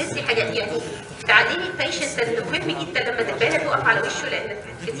 فحضرتك هتدي حاجات يعني تعلمي البيشنت انه مهم جدا لما الدبانه تقف على وشه، لان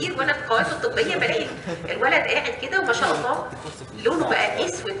كتير وانا في القوات الطبيه بلاقي الولد قاعد كده وما شاء الله لونه بقى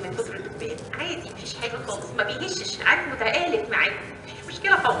اسود من كتر الدبان. عادي مفيش حاجه خالص، ما بيهشش، عارف متآلف معاك مفيش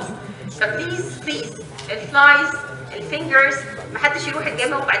مشكله خالص. فبليز بليز الفلايز الفينجرز محدش يروح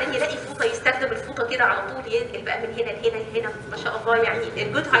الجامعه وبعدين يلاقي فوطه يستخدم الفوطه كده على طول، ينقل بقى من هنا لهنا لهنا. ما شاء الله يعني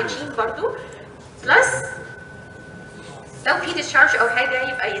الجود هايجين برضو. بلس لو في ديشارج او حاجه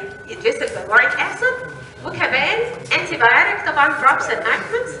يبقى يتغسل ببوريك اسيد، وكمان انتي بايوتيك طبعا دروبس اند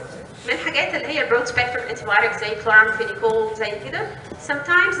اكمنتس من الحاجات اللي هي برود سبيكتروم انتي بايوتيك زي كلورامفينيكول زي كده.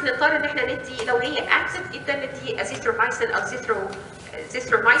 sometimes نضطر ان احنا ندي لو هي اكتف جدا ندي ازيثرومايسين او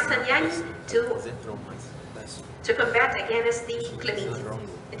زيثرومايسين يعني to combat against the chlamydia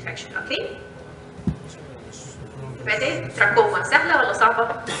infection. اوكي؟ يبقى دي تراكوما سهله ولا صعبه؟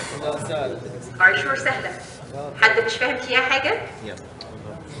 Are you sure سهله؟ حد مش فاهم فيها حاجه؟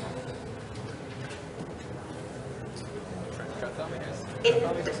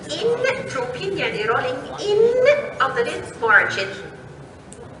 Entropy يعني rolling in of the lid margin.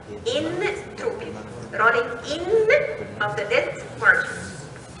 Entropy rolling in of the lid margin.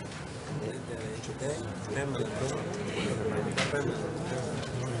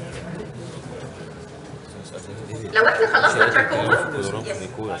 لو احنا خلصنا تراكوما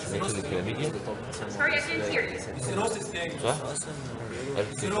sorry I can't hear you.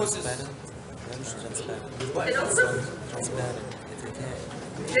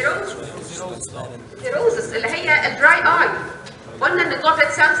 زيروزس اللي هي الدراي اي. قلنا ان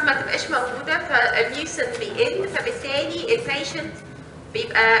الجوبلت سيلز ما تبقاش موجوده فالميوسن بيقل، فبالتالي البيشنت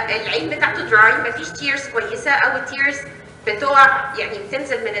بيبقى العين بتاعته دراي، مفيش تيرز كويسه او التيرز بتقع يعني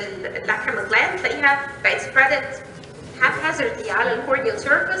بتنزل من اللاكريمال جلاند تلاقيها بقت سبريدد haphazardly على الكورنيال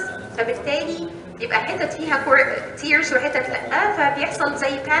سيرفيس، فبالتالي بيبقى حتت فيها تيرز وحتت لا، فبيحصل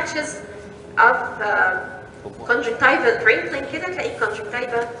زي باتشز اوف conjunctival wrinkling كده، تلاقي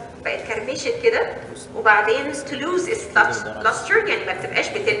الكونجكتيفا بقت كرمشت كده، وبعدين to lose its luster يعني ما بتبقاش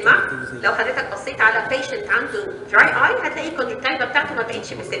بتلمع. لو حضرتك بصيت على بيشنت عنده dry eye هتلاقي الكونجكتيفا بتاعته ما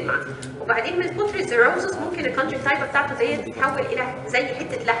بقتش بتلمع، وبعدين من كتر الزيروزس ممكن الكونجكتيفا بتاعته ديت تتحول الى زي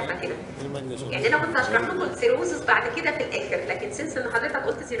حته لحمه كده. يعني انا كنت هشرح لكم الزيروزس بعد كده في الاخر، لكن سنس ان حضرتك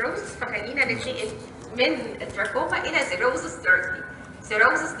قلت زيروزس فخلينا ننتقل من التراكوما الى زيروزس ثيرابي.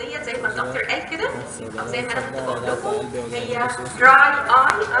 السيروزس ديت زي ما الدكتور قال كده او زي ما انا كنت بقول لكم هي dry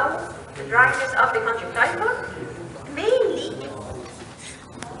eye او dryness of the conjunctiva mainly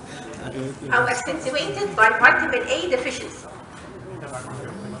او accentuated by vitamin A deficiency.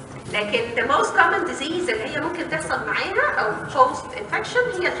 لكن the most common disease اللي هي ممكن تحصل معاها او post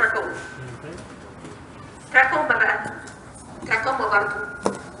infection هي تراكوما. تراكوما بقى تراكوما برضه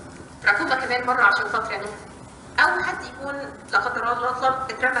تراكوما كمان مره عشان خاطر انا او حد يكون لا قدر الله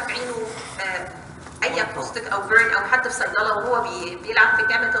اترمى في عينه اي بوستك او بيرن، او حد في صيدله وهو بيلعب في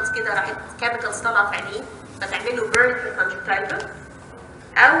كيميكالز كده راحت كيميكالز طالعه في عينيه فتعمل له بيرن في الكونجكتيفا،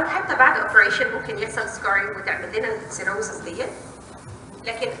 او حتى بعد اوبريشن ممكن يحصل سكارينج وتعمل لنا السيروسس ديت.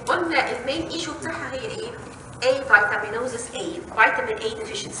 لكن قلنا المين ايشو بتاعها هي ايه؟ A فيتامينوزس A فيتامين A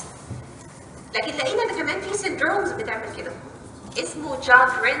ديفيشنسي. لكن لقينا ان كمان في سيندرومز بتعمل كده اسمه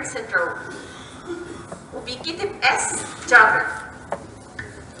جاغرين سيندروم، وبيتكتب اس جاغرين،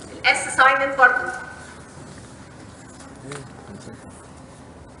 الاس سايلنت برضه.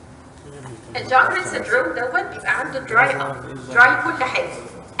 الجاغرين سيندروم دوت بيبقى عنده دراي كل حاجه،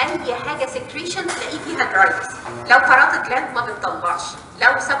 اي حاجه سكريشن تلاقيه فيها دراينس. لو باراتيك جلاند ما بتطلعش،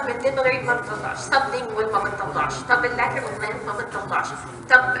 لو سبمنديبلري ما بتطلعش، سبلينجوال ما بتطلعش، طب اللاكريمال جلاند ما بتطلعش،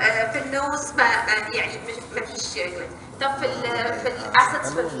 طب في النوز ما يعني ما فيش جلاند، طب في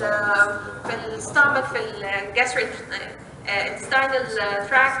الاسيدز في الستامك في الجاستريك intestinal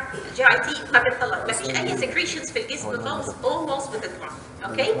tract الجي اي تي ما بتطلع، ما فيش اي secretions في الجسم خالص almost بتطلع.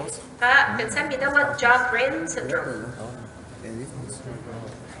 اوكي؟ فبنسمي دوت جاغرين سيندروم.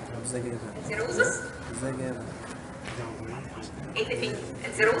 الزيروزس ايه اللي فيه؟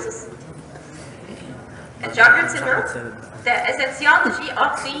 الزيروزس الجاغرين سيندروم ده is a etiology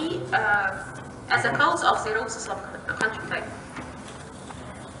of the as a cause of cirrhosis of conjunctiva.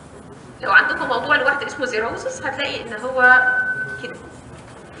 لو عندكم موضوع لوحده اسمه زيروزس هتلاقي ان هو كده.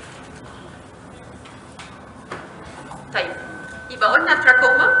 طيب يبقى قلنا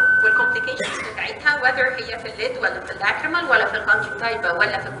التراكوما والكومبليكيشنز بتاعتها whether هي في الليد ولا في اللاكريمال ولا في الكونجكتيفا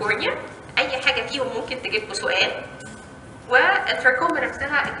ولا في الكورنيا، اي حاجه فيهم ممكن تجيبكم سؤال. والتراكوما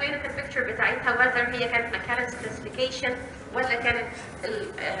نفسها الكلينيكال بيكتشر بتاعتها whether هي كانت ماكالنز كلاسيفيكيشن ولا كانت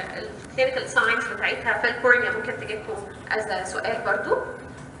الكلينيكال ساينس بتاعتها في الكورنيا، ممكن تجيبكم از سؤال برضو.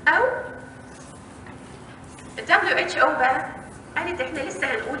 او ال WHO بقى قالت احنا لسه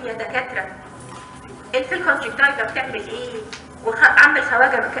هنقول يا دكاتره في الكونجكتيفا بتعمل ايه؟ وعمل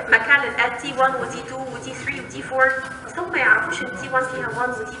خواجه مكان قال تي 1 وتي 2 وتي 3 وتي 4، بس هم ما يعرفوش ان تي 1 فيها 1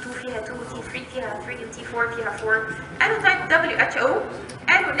 وتي 2 فيها 2 وتي 3 فيها 3 وتي 4 فيها 4. قالوا طيب WHO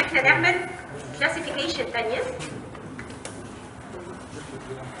قالوا ان احنا نعمل كلاسيفيكيشن ثانيه.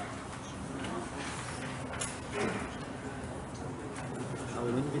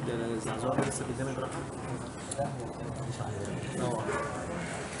 مين بيدي الزعزوع لسه قدامي براحه؟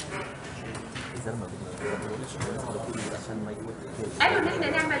 قالوا ان احنا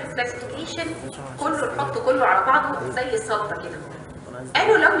نعمل كلاسيفيكيشن كله نحطه كله على بعضه زي السلطه كده.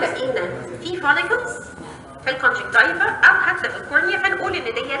 قالوا لو لقينا في فوليكلز في الكونجكتيفا او حتى في الكورنيا فنقول ان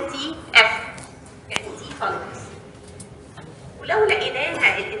دي تي اف يعني تي فوليكلز، ولو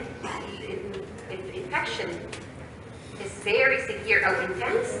لقيناها الانفكشن is very severe او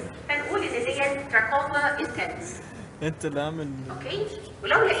intense فنقول ان دي تراكوما intense. انت اللي عامل اوكي،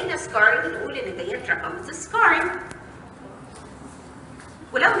 ولو لقينا سكارينج نقول ان دي تراكوما سكارينج،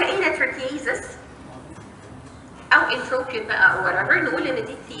 ولو لقينا تركيزس او انتروبيون بقى او whatever نقول ان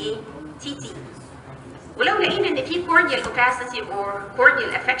دي تي ايه؟ تي تي. ولو لقينا ان في corneal opacity or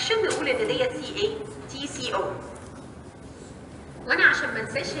corneal affection نقول ان دي تي ايه؟ تي سي او. وانا عشان ما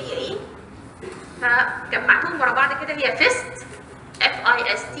انساش هي ايه فجمعتهم ورا بعض كده، هي فيست اف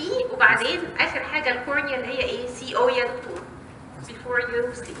اي اس تي، وبعدين اخر حاجه الكورنيا اللي هي ايه؟ سي او يا دكتور before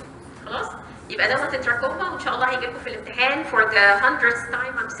you sleep. خلاص؟ يبقى دوت التراكوما، وان شاء الله هيجي لكم في الامتحان for the 100th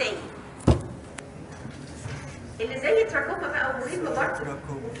time I'm saying. اللي زي التراكوما بقى مهم برضه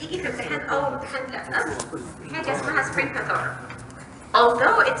يجي في امتحان امتحان لا حاجه اسمها سبرين كاتار.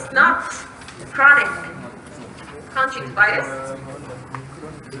 although it's not chronic conjunctivitis.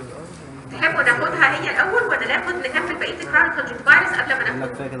 تحبوا ناخدها هي الاول ولا نكمل بقيه الكرونيك كونجكتيفايتس قبل ما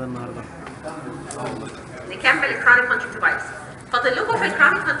ناخد؟ كفايه كده النهارده. نكمل الكرونيك كونجكتيفايتس. فاضل لكم في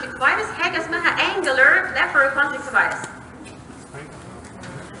الكرونيك كونجكتيفايتس حاجه اسمها angular blepharoid conjunctivitis.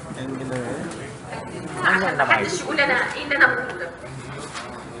 عشان محدش يقول انا ايه اللي انا بقوله ده.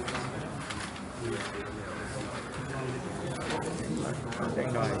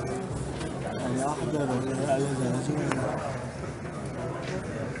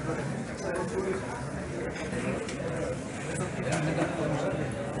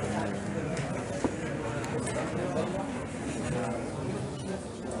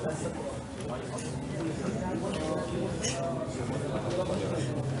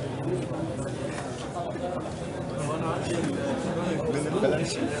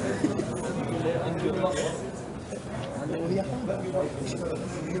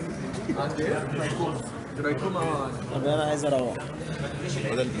 طب انا عايز اروح.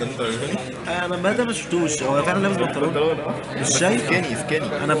 انا ما ما شفتوش، هو فعلا لابس بنطلون مش شايف.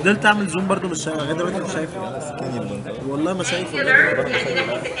 سكاني انا فضلت اعمل زوم برضو مش شايف لغايه دلوقتي مش شايفه. والله ما شايفه. angular يعني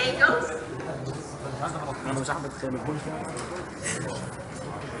ناحيه الانجلز. انا مش احمد خالد.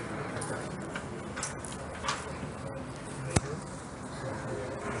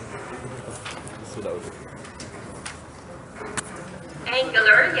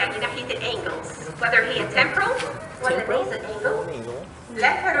 angular يعني ناحيه الانجلز whether هي temporal ولا nasal angle.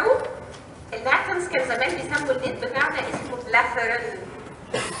 blepharoid اللاتنز كان زمان بيسموا الليد بتاعنا اسمه بلافرن،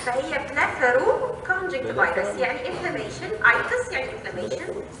 فهي blepharoid conjunctivitis يعني inflammation. itis يعني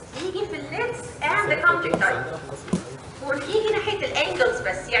inflammation يجي في الليدز and the conjunctiva، ويجي ناحيه الانجلز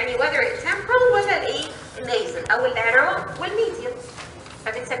بس يعني whether it's temporal ولا الايه النازل او اللاترال والميديال،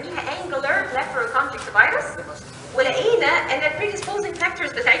 فبنسميها angular blepharoid conjunctivitis. ولقينا ان البريديسبوزنج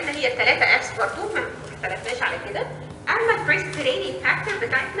فاكتورز بتاعتنا هي الثلاثه اكس برضه ما اختلفناش على كده. اما البريسبيريتنج فاكتور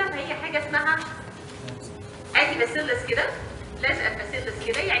بتاعتنا فهي حاجه اسمها ادي باسيلس كده، لازقه باسيلس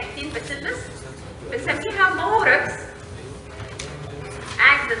كده يعني 2 باسيلس بنسميها موركس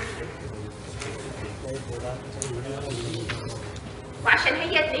اكسنتير، وعشان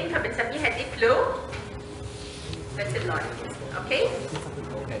هي 2 فبنسميها ديبلو باسيلاي. اوكي؟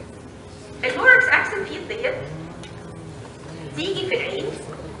 الموركس اكسنتير ديت تيجي في العين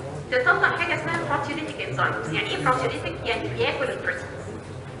تطلع حاجه اسمها بروتيوليتيك انزيمز. يعني ايه بروتيوليتيك؟ يعني بياكل البروتينز.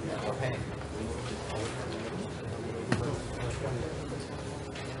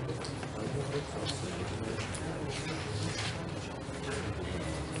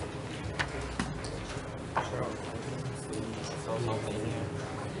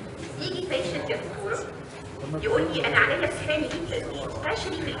 يجي بيشنت يا دكتور يقول لي انا عليا بتحامي جدا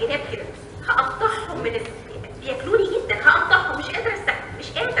سبيشالي في الجناب كده، هقطعهم من بياكلوني جدا، هقطع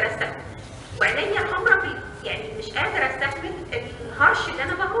مش قادره استحمل وعينيا حمراء يعني مش قادره استحمل الهرش اللي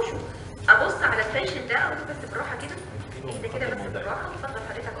انا بهرشه. ابص على البيشنت ده اقول له بس بالراحه كده، اهدى كده بس بالراحه، اتفضل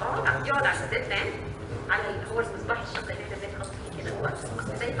حضرتك يقعد على السيت لامب، على هو المصباح الشق اللي احنا بنحط فيه كده، هو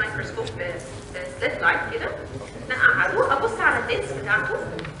زي الميكروسكوب سليت لايت كده. نقعده، ابص على اللينس بتاعته،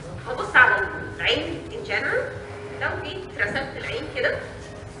 ابص على العين ان جنرال. لو جيت رسمت العين كده،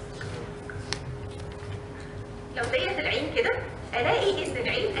 لو ديت العين كده، الاقي ان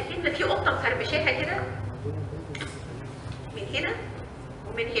العين اكن في قطه مفرمشاها كده من هنا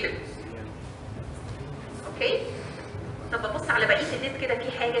ومن هنا. اوكي؟ طب ببص على بقيه الليد كده،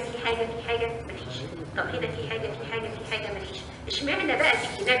 في حاجه مفيش. طب هنا في حاجه مفيش. اشمعنى بقى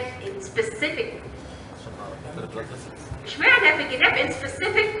في الجناب ان سبيسيفيك؟ اشمعنى في الجناب ان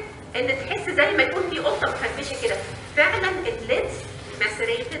سبيسيفيك ان تحس زي ما يكون في قطه مفرمشه كده؟ فعلا الليدز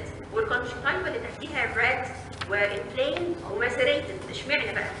ماسريتد والكونجكتيفا اللي تحتيها ريد وانفلين وماسريتد.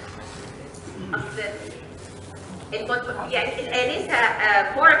 اشمعنى بقى؟ اصل يعني الانسه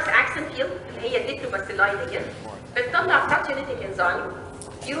كوركس اكسن فيلد اللي هي الديكلوباسيلاي ديت بتطلع بروتيوليتيك انزيم،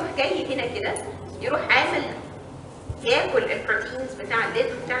 يروح جاي هنا كده، يروح عامل ياكل البروتينز بتاع الليد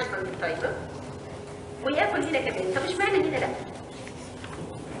وبتاع الكونجكتيفا وياكل هنا كمان. طب اشمعنى هنا لا؟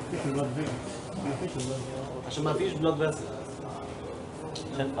 عشان ما فيش بلاد فيسل.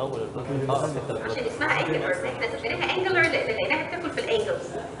 عشان اول عشان اسمها انجلر، احنا سميناها انجلر لان لقيناها بتاكل في الانجلز.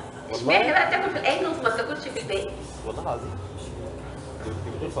 اشمعنى بقى بتاكل في الانجلز ما بتاكلش في الباقي؟ والله العظيم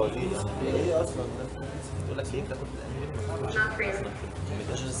بتقول فوازير. ايه اصلا بتقول لك ليه بتاكل في الانجلز؟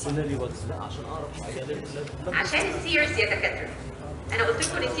 عشان السيناريو لا عشان اعرف حاجه. عشان السيرز يا دكاتره. انا قلت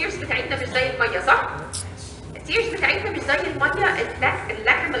لكم السيرز بتاعتنا مش زي الميه، صح؟ السيرز بتاعتنا مش زي الميه.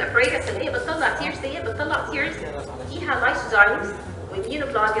 اللاكريمال ابريتس اللي هي بتطلع سيرز دي بتطلع سيرز فيها لايسوزايمز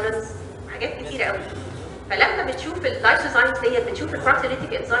واميونوجلوبولينز وحاجات كتيره قوي. فلما بتشوف اللايسوزايمز دي، بتشوف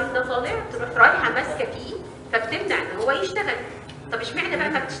البروتيوليتيك انزيم ده طالع، تروح رايحه ماسكه فيه فبتمنع ان هو يشتغل. طب اشمعنى بقى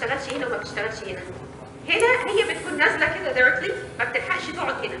ما بتشتغلش هنا وما بتشتغلش هنا؟ هنا هي بتكون نازله كده دايركتلي، ما بتلحقش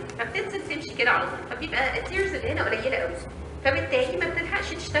تقعد هنا، فبتنزل تمشي كده على طول، فبيبقى التيرز اللي هنا قليله قوي، فبالتالي ما بتلحقش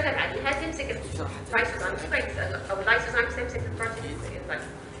تشتغل عليها، تمسك اللايسوزايمز او اللايسوزايمز تمسك البروتيوليتيك انزيم.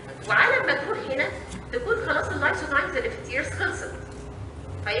 وعلى ما تروح هنا تكون خلاص اللايسوزايمز اللي في التيرز خلصت،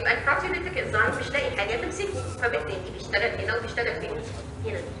 فيبقى البروتيوليتيك انزيم مش لاقي حاجه تمسكه، فبالتالي بيشتغل هنا وبيشتغل فين؟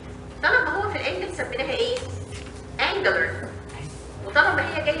 هنا. طالما هو في الانجل سميناها ايه؟ انجلر.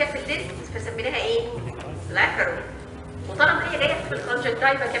 وطالما هي جايه في الليد فسميناها ايه؟ لاكرو. وطالما هي جايه في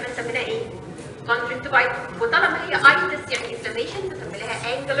الكونجكتيفا كمان سميناها ايه؟ كونجكتيفايتس. وطالما هي ايتس يعني انفلاميشن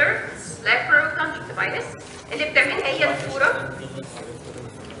فسميناها انجلر لاكرو كونجكتيفايتس. اللي بتعملها هي الفوره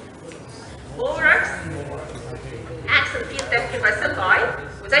بوركس احسن فيه ديكلوباسيلاي.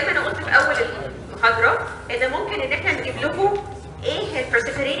 وزي ما انا قلت في اول المحاضره ان ممكن ان احنا نجيب لكم ايه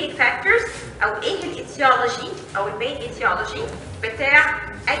البرسيفيريتنج فاكتورز او ايه الايتيولوجي او المين ايتيولوجي بتاع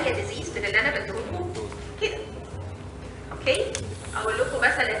اي ديزيز من اللي انا بديهولكم كده. اوكي؟ اقول لكم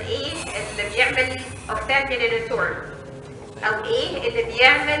مثلا ايه اللي بيعمل اوفتالمينيتور، او ايه اللي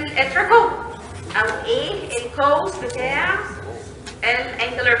بيعمل اتراكوم، او ايه الكوز بتاع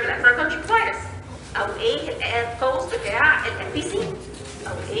الانجلر بلافر كونجكتيفايتس، او ايه الكوز بتاع البي سي،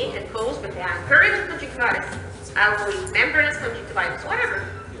 او ايه الكوز بتاع البيرينال كونجكتيفايتس او الممبرانس كونجكتيفايتس whatever.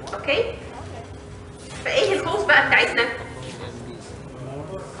 اوكي؟ فايه الكوز بقى بتاعتنا؟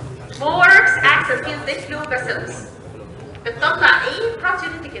 موركس اكسن فيلد ديكلوباسيلس بتطلع ايه؟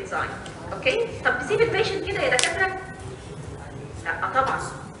 بروتيوليتيك انزيم. اوكي؟ طب تسيب البيشنت كده يا دكاتره؟ لا طبعا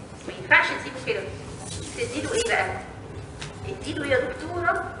ما ينفعش تسيبه كده. تديله ايه بقى؟ اديله يا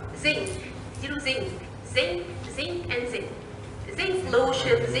دكتوره زنك، اديله زنك اند زنك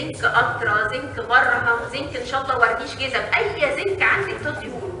لوشن، زنك قطره، زنك مرهم، زنك ان شاء الله ورنيش جزم، اي زنك عندك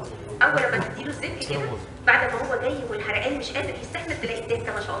تديهوله. اول ما تديله الزنك كده بعد ما هو جاي والحرقان مش قادر يستحمل تلاقي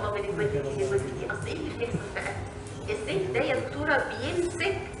الدكه ما شاء الله من الوزن دي. اصل ايه اللي بيحصل بقى؟ الزنك ده يا دكتوره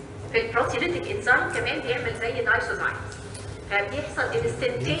بيمسك في البروتيوليتيك انزيم، كمان بيعمل زي دايسوزايمز، فبيحصل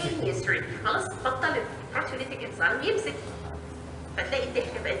انستنتينيوس ريليف. خلاص بطل البروتيوليتيك انزيم يمسك، فتلاقي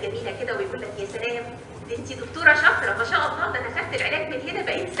الضحكه بقت جميله كده ويقول لك يا سلام دي انت دكتوره شاطره ما شاء الله، ده انا خدت العلاج من هنا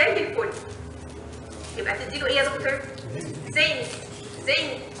بقيت زي الفل. يبقى تديله ايه يا دكتور؟ زنك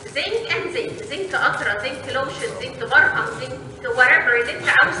اند زنك قطره، زنك لوشن، زنك مرهم، زنك ورابر اللي انت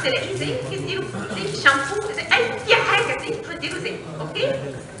عاوز تلاقيه زنك، اديله زنك شامبو، اي حاجه زنك تديله زنك. اوكي؟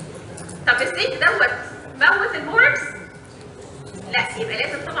 طب الزنك دوت موت الموركس؟ لا، يبقى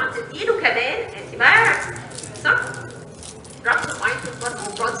لازم طبعا تديله كمان انتي بايوتكس، صح؟ رابطه مايكرو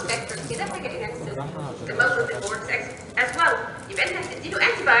برضه برود سبيكتر كده حاجه انسل تموت الموركس as well. يبقى انت هتديله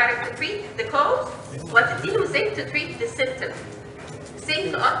antibiotic to treat the cause وهتديله زنك to treat the symptom.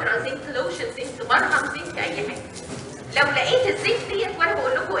 زنك قطره، زنك لوشن، زنك مرهم، زنك اي حاجه. لو لقيت الزنك ديت وانا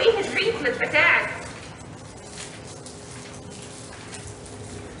بقول لكم ايه التريتمنت بتاعت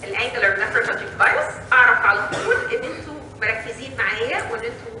الانجلر نفروكونجكتيفايتس، اعرف على طول ان انتوا مركزين معايا وان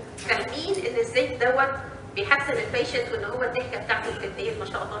انتوا فاهمين ان الزنك دوت بيحسن البيشنت وان هو الضحكه بتاعته الجلديه ما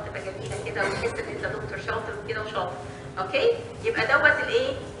شاء الله تبقى جميله كده وتحس ان انت دكتور شاطر وكده وشاطر. اوكي؟ يبقى دوت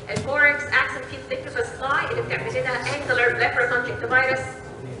الايه؟ البوركس احسن فيه ثيكنس سلاي اللي بتعمل لنا انجلر نفروكونجكتيفايتس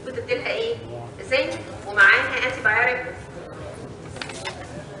وتدي لها ايه؟ زنك ومعاها انتي بايوتيك.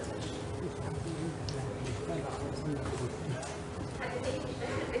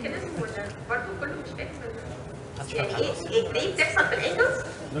 ولا برضه كله مش فاهم؟ يعني ايه دي بتحصل في الانجلز؟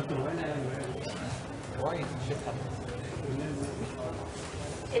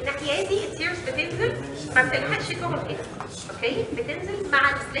 الناحيه دي التيرز بتنزل ما بتلحقش تقعد كده. اوكي؟ بتنزل مع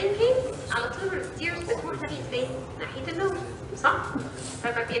البلينكينج على طول التيرز بتروح ناحيه فين؟ ناحيه النوز، صح؟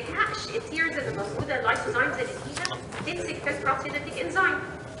 فما بيلحقش التيرز اللي موجوده اللايسوزايمز اللي فيها تمسك في البروتيوليتيك انزيم،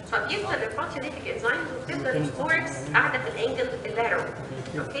 فبيفضل البروتيوليتيك انزيمز وبتفضل الفوركس قاعده في الانجل اللاترال.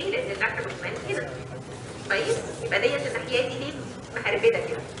 اوكي؟ لان اللاترال كمان كده. كويس؟ يبقى ديت الناحيه دي ليه محربده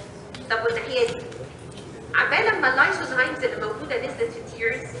كده. طب والناحيه دي؟ عبال لما اللايسوزايمز اللي موجوده نزلت في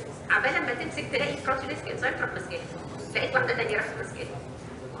التيرز، عبال لما تمسك تلاقي البروتيوليتيك انزيم تروح ماسكاها. لقيت واحده ثانيه راحت ماسكاها.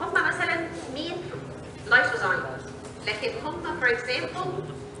 هم مثلا 100 لايسوزايم، لكن هم فور اكزامبل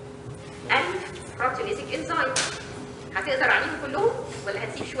 1000 بروتيوليتيك انزيم. هتقدر عليهم كلهم ولا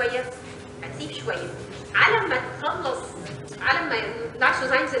هتسيب شويه؟ هتسيب شويه. على ما تخلص، على ما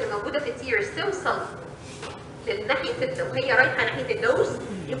اللايسوزايمز اللي موجوده في التيرز توصل للناحيه وهي رايحه ناحيه النوز،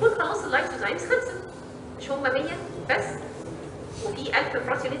 يكون خلاص اللايسوزايمز خلصت. مش هم 100 بس وفي 1000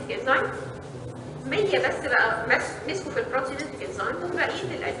 بروتيوليتيك انزيم، 100 بس بقى مسكوا في البروتيوليتيك انزيم وبقيه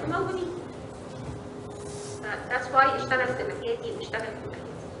ال1000 موجودين. That's why اشتغلت الناحيه دي واشتغلت الناحيه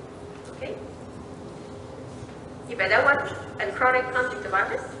دي. اوكي؟ يبقى دوت الكرونيك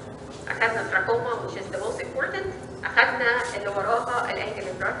كونجكتيفايتس. اخذنا تراكوما which is the most important. اخذنا اللي وراها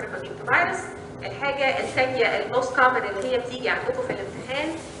الانجلر نفروكونجكتيفايتس. الحاجه الثانيه الموست كومن اللي هي بتيجي عندكم في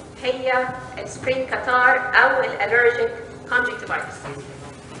الامتحان هي السبرينج كاتار او الالرجيك كونجكتيفايتس.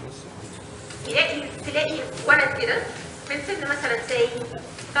 تلاقي ولد كده من سن مثلا ساي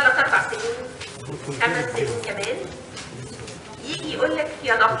 3 4 سنين 5 سنين كمان يجي يقول لك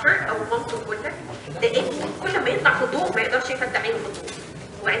يا دكتور او مامته تقول لك ده ابني كل ما يطلع في الضوء ما يقدرش يفتح عينه في الضوء،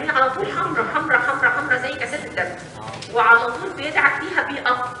 وعينيه على طول حمرا حمرا حمرا حمرا زي كاسات الدم، وعلى طول بيدعك فيها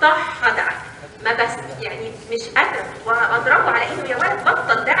بيقطعها دعك. ما بس يعني مش قادره واضربه على ايده يا ولد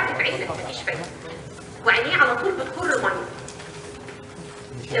بطل دعك في عينك مفيش فايده، وعينيه على طول بتخر ميه.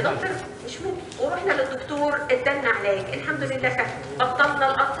 يا دكتور مش ممكن، ورحنا للدكتور ادالنا علاج الحمد لله خف، بطلنا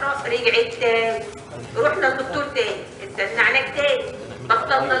القطره رجعت تاني، رحنا للدكتور تاني ادالنا علاج تاني،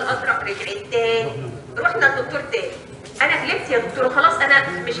 بطلنا القطره رجعت تاني، رحنا للدكتور تاني. انا غلبت يا دكتور خلاص انا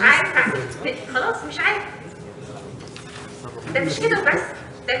مش عارف اعمل، خلاص مش عارف. ده مش كده بس،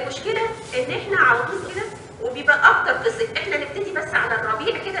 ده المشكله ان احنا على طول كده وبيبقى اكتر في الصيف. احنا نبتدي بس على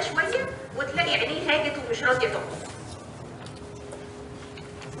الربيع كده شويه وتلاقي عينيه هاجت ومش راضيه تقعد.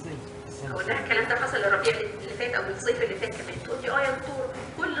 اقول لها الكلام ده حصل الربيع اللي فات او الصيف اللي فات كمان، تقول لي اه يا دكتور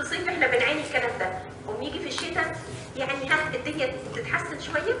كل صيف احنا بنعاني الكلام ده، ويجي في الشتاء يعني ها الدنيا تتحسن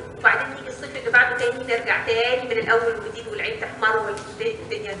شويه وبعدين يجي الصيف اللي بعده تاني نرجع تاني من الاول وجديد والعين تحمر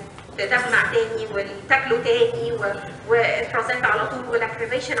والدنيا تدمع تاني وتاكله تاني وافرازات على طول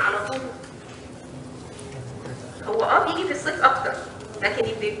ولاكريميشن على طول. هو بيجي في الصيف اكتر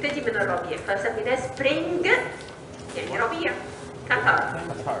لكن بيبتدي من الربيع، فسميناه سبرينج يعني ربيع كاتار.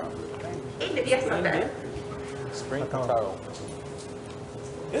 ايه اللي بيحصل بقى؟ سبرينج كاتارو.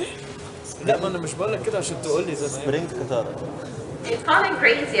 ايه؟ لا ما انا مش بقول لك كده عشان تقول لي زي ما سبرينج كاتارو. البولين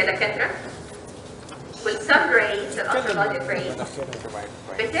جرينز يا دكاتره والسب ريز الالترافايولت ريز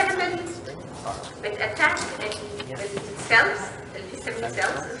بتاتاك السيلز الهستامين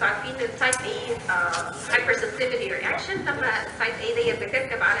سيلز. انتوا عارفين التايب اي هايبر سنسيتيفيتي رياكشن، لما التايب اي ديت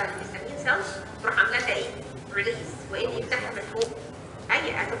بتركب على الهستامين سيلز تروح عامله لها ايه؟ ريليز وان يفتحها من فوق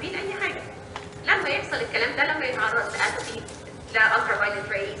اي اتوبين اي حاجه. لما يحصل الكلام ده لما يتعرض لاتوبين لالترافايولت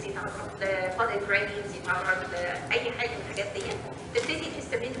ريز، يتعرض لبولين جرينز، يتعرض لاي حاجه من الحاجات ديت، تبتدي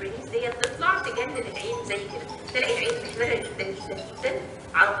الهستامين ريليز ديت تطلع تجنن العين زي كده، تلاقي العين محمره جدا جدا جدا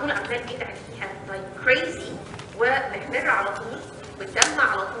على طول عمال بيدعك فيها لايك كريزي ومحمره على طول والدم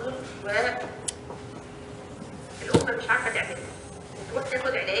على طول والام مش عارفه تعملها وتروح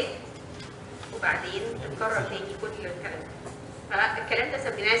تاخد علاج وبعدين تتكرر تاني كل الكلام ده. فالكلام ده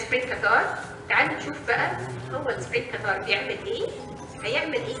سميناه سبرينج كاتار. تعالوا نشوف بقى هو السبرينج كاتار بيعمل ايه؟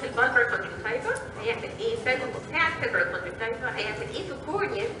 هيعمل ايه في البالبر كونجكتيفا؟ هيعمل ايه في بتاع الفيبرال كونجكتيفا؟ هيعمل ايه في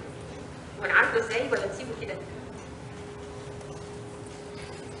الكورنيا؟ ونعالجه ازاي ولا نسيبه كده؟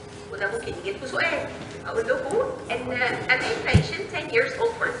 وده ممكن يجي لكم سؤال. اقول لكم ان a male patient 10 years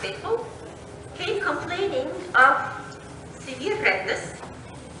old for example came complaining of severe redness,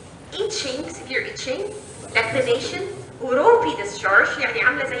 itching, severe itching, lacrimation, وروبي discharge، يعني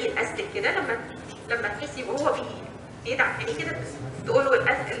عامله زي الاستك كده لما تحسي وهو بيدعك يعني كده تقول له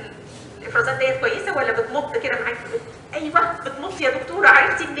الافرازات ديت كويسه ولا بتمط كده معاك؟ ايوه بتمط يا دكتوره،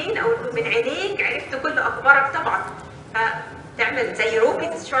 عرفتي منين؟ اقول له من عينيك، عرفت كل اخبارك طبعا. فتعمل زي روبي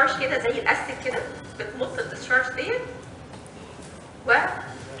discharge كده، زي الاستك كده بتمط الديسشارج ديت،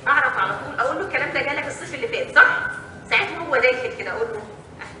 واعرف على طول اقول له الكلام ده جالك الصيف اللي فات صح؟ ساعتها هو داخل كده اقول له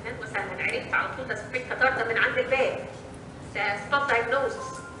اهلا وسهلا، عرفت على طول ده سبرينج كاتار، ده من عند الباب، ده سبوت دايجنوزس.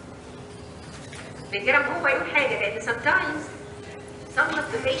 من غير ما هو يقول حاجه، لان sometimes some of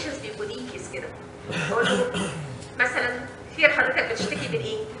the patients بيبقوا ليكيس كده. اقول له مثلا خير حضرتك بتشتكي من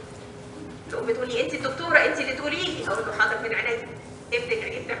ايه؟ تقوم بتقولي انت الدكتوره، انت اللي تقولي لي. اقول له حاضر من عينيا. ابنك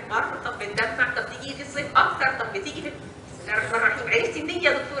عينيه بتحمر، طب بتدمع، طب تيجي في الصيف اكتر، طب بتيجي في بسم الله الرحمن الرحيم. عرفتي منين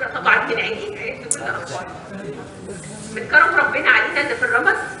يا دكتوره؟ طبعا من عينيك، عرفت كل اخبار. من كرم ربنا علينا ان في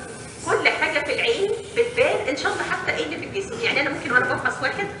الرمد كل حاجه في العين بتبان ان شاء الله، حتى ايه اللي في الجسم. يعني انا ممكن وانا بفحص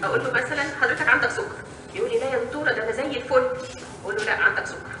واحد اقول له مثلا حضرتك عندك سكر، يقول لي لا يا دكتوره ده انا زي الفل. اقول له لا عندك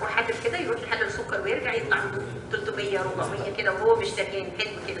سكر، وحاجه كده يروح يحلل السكر ويرجع يطلع عنده 300 400 كده وهو مش دريان،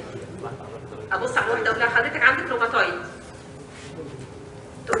 حلو كده. ابص على واحده اقول لها حضرتك عندك روماتايد،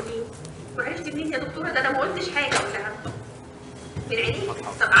 تقول لي وعرفتي منين يا دكتوره؟ ده انا ما قلتش حاجه. اقول لها من عينيك.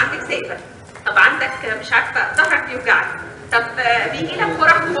 طب عندك سافر، طب عندك مش عارفه ظهرك بيوجعك، طب بيجي لك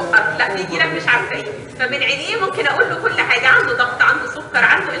قرح في بقك، لا بيجي لك مش عارفه ايه. فمن عينيه ممكن اقول له كل حاجه، عنده ضغط، عنده سكر،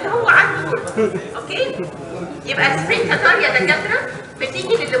 عنده اللي هو عنده كله. اوكي؟ يبقى السبرينج كاتار يا دكاتره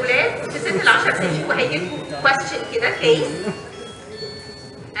بتيجي للاولاد في سن ال 10 سنين، وهيجي لكم كويستشن كده كيس.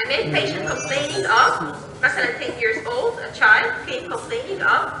 A male patient complaining of مثلا 10 years old, a child came complaining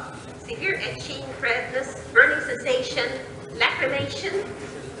of severe itching, redness, burning sensation, lacrimation,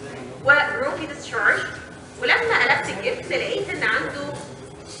 وروبي discharge. ولما قلبت الجبس لقيت ان عنده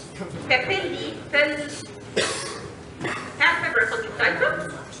بابيلي في الفيبرال كونجكتيفا.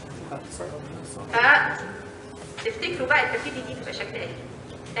 فتفتكروا بقى البابيلي دي بتبقى شكلها ايه؟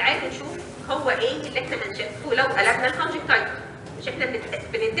 تعالوا نشوف هو ايه اللي احنا هنشوفه لو قلبنا الكونجكتيفا. مش احنا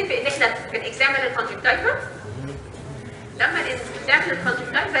بنتفق ان احنا بنكزامن الكونجكتيفا؟ لما نكزامن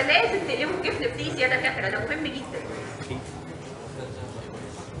الكونجكتيفا لازم تقلبوا الجفن بليز يا دكاتره، ده مهم جدا.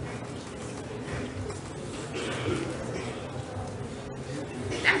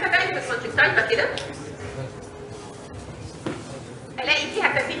 لما بقلب الكونجكتيفا كده الاقي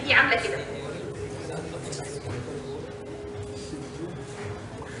فيها بابيلي عامله كده.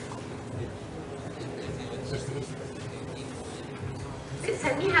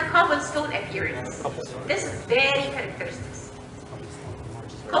 بنسميها cobblestone appearance. This is very characteristic.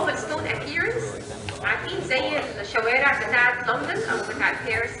 cobblestone appearance عارفين زي الشوارع بتاعت لندن او بتاعت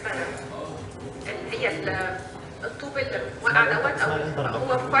باريس، اللي هي الطوب اللي وقع دوت، او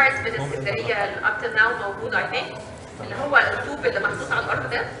هو في بارت من اسكندريه up till now موجود I think، اللي هو الطوب اللي محطوط على الارض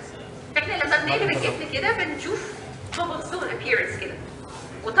ده. فاحنا لما بنقلب الجبن كده بنشوف cobblestone appearance كده.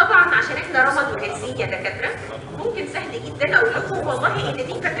 وطبعا عشان احنا رمد وجنسيه يا دكاتره ممكن سهل جدا اقول لكم والله ان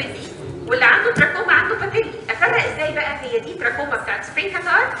دي بابيلي واللي عنده تراكوما عنده بابيلي. افرق ازاي بقى هي دي تراكوما بتاعت سبرينج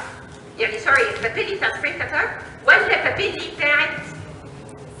كاتار، يعني سوري بابيلي بتاعت سبرينج كاتار ولا بابيلي بتاعت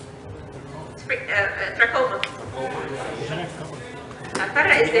تراكوما؟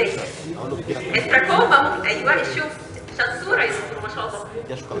 افرق ازاي؟ التراكوما ممكن ايوه شوف شطوره يا دكتور ما شاء الله.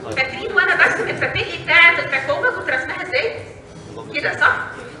 فاكرين وانا برسم البابيلي بتاعت التراكوما كنت رسمها ازاي؟ كده صح؟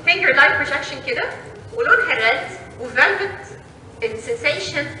 finger like projection كده، ولونها ريد وفلفت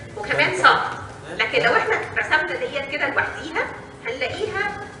السنسيشن وكمان soft. لكن لو احنا رسمنا ديت كده لوحديها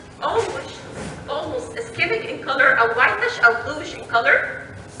هنلاقيها almost ischemic in color او whitish او bluish in color.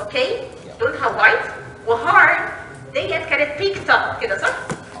 اوكي؟ لونها وايت وهارد. ديت كانت بيك توب كده صح؟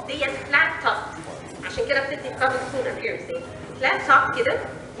 ديت فلات توب، عشان كده بتدي cobblestone appearance. فلات توب كده،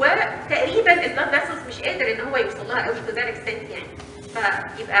 وتقريبا البلاد فيسلز مش قادر ان هو يوصل لها قوي to that extent يعني.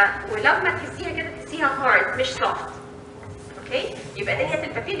 فيبقى ولما تحسيها كده تحسيها هارد مش سوفت. اوكي؟ يبقى ديت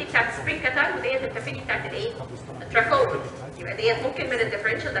البابيلي بتاعت السبرينج كاتار وديت البابيلي بتاعت الايه؟ التراكوما. يبقى ديت ممكن من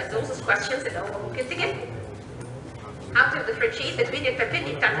الديفرنشال دايجنوستس كويستشنز اللي هو ممكن تجيب. How to differentiate between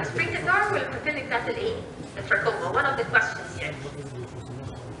البابيلي بتاعت السبرينج كاتار والبابيلي بتاعت الايه؟ التراكوما. One of the questions يعني.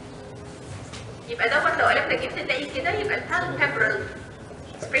 يبقى دوت لو قلبنا جبت نلاقي كده يبقى البالبرال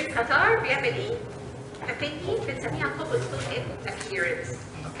سبرينج كاتار بيعمل ايه؟ ابيني بنسميها كوبلستون ابييرنس.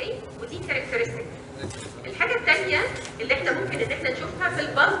 اوكي؟ ودي كاركترستيك. الحاجه الثانيه اللي احنا ممكن ان احنا نشوفها في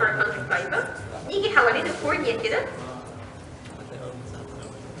البالبر كونجكتيفا، نيجي حوالين الكورنيا كده.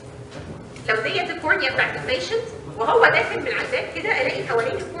 لو ديت الكورنيا بتاعت البيشنت وهو داخل من على الباب كده، الاقي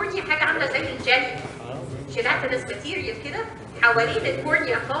حوالين الكورنيا حاجه عامله زي الجلي، جيلاتينس ماتيريال كده حوالين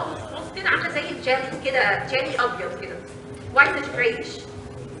الكورنيا خالص كده، عامله زي الجلي كده، جلي ابيض كده، وايتش جريش.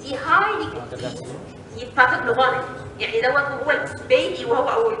 دي هايلي دي باثوجنومونيك، يعني دوت وهو البيبي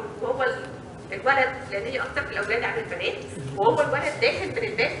وهو الولد، لان هي اكتر في الاولاد عن البنات، وهو الولد داخل من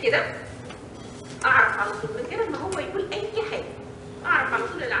الباب كده، اعرف على طول من غير ما هو يقول اي حاجه، اعرف على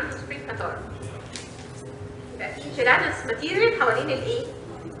طول اللي عنده سبرينج كاتار. يبقى في جيلاتينس ماتيريال حوالين الايه؟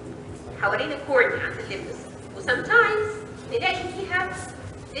 حوالين الكورنيا عند الليمبس، وسمتايمز نلاقي فيها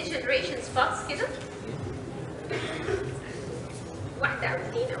degeneration spots كده، واحدة أو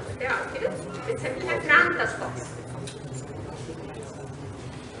اثنين أو بتاع أو كده، بنسميها جراندا spots.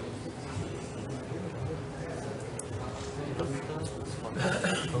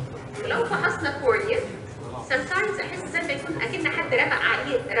 ولو فحصنا كورنيا sometimes أحس زي ما يكون أكن حد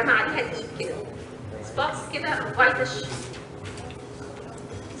رمى عليها الإيد كده، spots كده whitish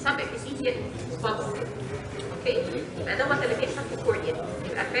sub-epithelial spots كده. اوكي؟ يبقى دوت اللي بيحصل في الكورنيا.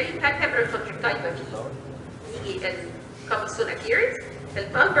 يبقى في البالبر كونجكتيفا يجي الكوبلستون ابييرنس، في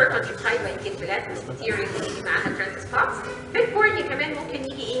البالبر كونجكتيفا يجي الجيلاتينس ماتيريال يجي معاها جراند سبوتس، في الكورنيا كمان ممكن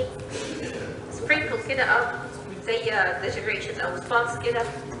يجي ايه؟ سبرينكل كده او زي ديجنريشنز او سبوتس كده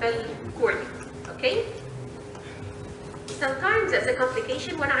في الكورنيا. اوكي؟ sometimes as a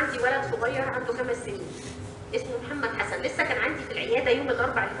complication، وانا عندي ولد صغير عنده 5 سنين اسمه محمد حسن، لسه كان عندي في العياده يوم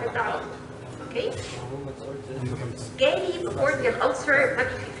الاربعاء اللي فات ده على طول. اوكي؟ جالي بكورنيال ألسر ما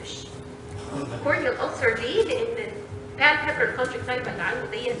بيخفش. كورنيال ألسر ليه؟ لأن البالبر كونجكتيفا اللي عنده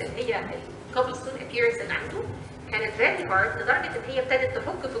ديت اللي هي الكوبلستون ابييرنس اللي عنده كانت فيري هارد، لدرجة إن هي ابتدت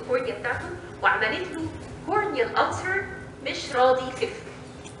تفك في الكورنيا بتاعته وعملت له كورنيال ألسر مش راضي يخف.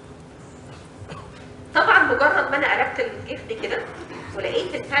 طبعا مجرد ما أنا قلبت الجفن كده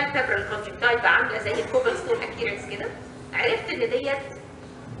ولقيت البالبر كونجكتيفا عاملة زي الكوبلستون ابييرنس كده، عرفت إن ديت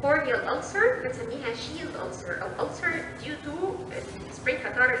corneal ulcer بنسميها shield ulcer او ulcer due to السبرينج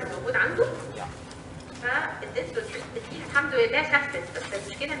كاتار اللي موجود عنده. فاديت له تريتمنت فيها الحمد لله خفت، بس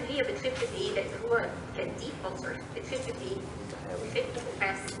المشكله ان هي بتخف بايه؟ لان هو كان ديب ulcer، بتخف بايه؟ بتخف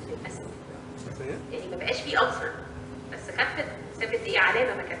بالفاست للاسف. يعني ما بقاش فيه ulcer بس خفت، سابت ايه؟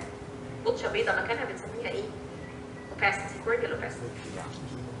 علامه مكانها، بطشه بيضه مكانها، بنسميها ايه؟ opacity، corneal opacity.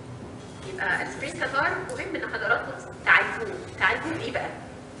 يبقى السبرينج كاتار مهم ان حضراتكم تعالجوه بايه بقى؟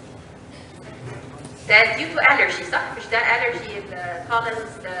 ده due to allergy صح؟ مش ده allergy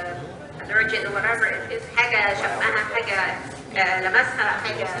البولنز allergen or whatever it is، حاجة شمها، حاجة لمسها،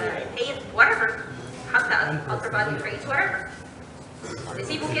 حاجة هي whatever، حتى ultraviolet rays whatever.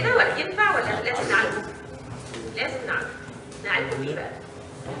 نسيبه كده ولا ينفع ولا لازم نعالجه؟ لازم نعالجه بإيه بقى؟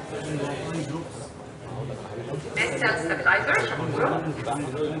 mast cell stabilizer شطورة،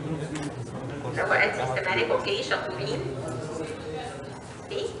 هو انتي استمالك اوكي شطورين.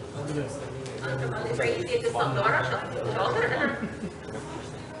 اوكي؟ الرئيسية الصندارة شاطر. انا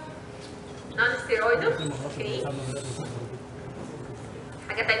نون ستيرويدال. اوكي.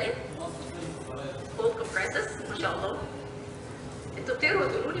 حاجة تانية؟ كولد كومبريسس ما شاء الله. انتوا بتقروا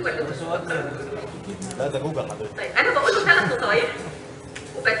وتقولوا لي ولا انتوا بتفكروا؟ لا ده جوجل حضرتك. طيب انا بقول له 3 نصايح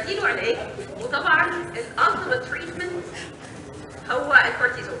وبديله علاج، وطبعا الالتيميت تريتمنت هو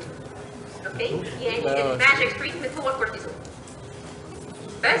الكورتيزون. اوكي؟ يعني الماجيك تريتمنت هو الكورتيزون.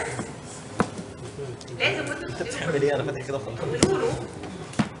 بس لازم وانتوا بتعمل ايه؟ انا فاتح كده خلاص. تقولوا له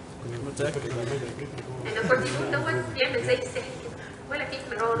ان الكورتيزون دوت بيعمل زي السحر كده، ولا في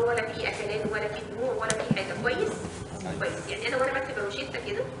احمرار ولا في اكلان ولا في دموع ولا في حاجه. كويس؟ كويس. يعني انا وانا بكتب روشته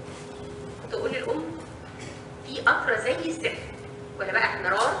كده تقول للام في قطره زي السحر، ولا بقى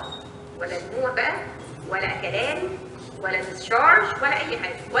احمرار ولا دموع بقى ولا اكلان ولا ديسشارج ولا اي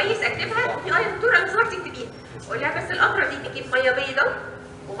حاجه. كويس؟ اكتبها تقول لي يا دكتوره لو سمحتي تكتبيها. اقول لها بس القطره دي بتجيب ميه بيضاء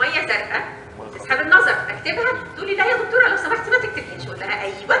وميه زرقاء تسحب النظر. اكتبها تقول لي لا يا دكتوره لو سمحتي ما تكتبيش. اقول لها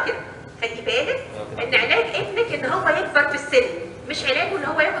ايوه كده. خلي بالك ان علاج ابنك ان هو يكبر في السن، مش علاجه ان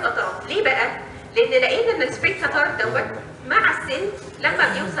هو ياخد قطرات. ليه بقى؟ لان لقينا ان السبرينج كاتار دوت مع السن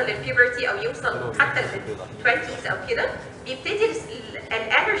لما بيوصل للبيبرتي او يوصل حتى لل20s او كده بيبتدي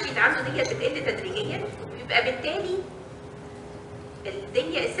الانرجي اللي عنده دي بتقل تدريجيا، ويبقى بالتالي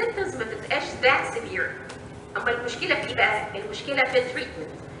الدنيا السيمبتومز ما بتبقاش ذات سيفير. اما المشكله في ايه بقى؟ المشكله في التريتمنت.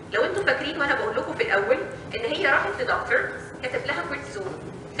 لو انتوا فاكرين وانا بقول لكم في الاول ان هي راحت لدكتور كتب لها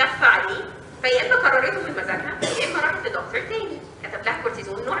كورتيزون خف عليه، فيا اما قررته من مزاجها يا اما راحت لدكتور تاني. كتب لها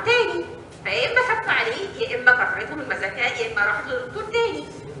كورتيزون نوع تاني، فيا اما خدت عليه يا اما كررتهم المذاكره يا اما راحت لدكتور تاني.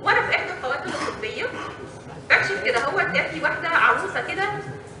 وانا في احدى القوائم الطبيه بكشف كده هو ادى لي واحده عروسه كده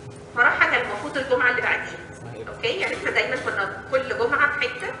فرحها كان المفروض الجمعه اللي بعديها. اوكي، يعني احنا دايما كنا كل جمعه في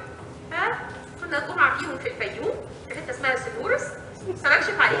حته، فكنا الجمعه فيهم في الفيوم في حته اسمها سنورس،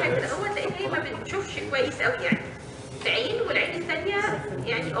 فبكشف عليها كده هو تلاقيها هي ما بتشوفش كويس قوي يعني العين، والعين الثانيه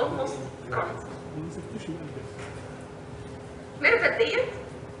يعني اولموست راحت. ميرفت ديت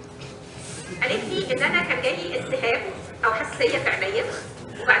قالت لي ان انا كان جالي التهاب او حساسيه في عينيا،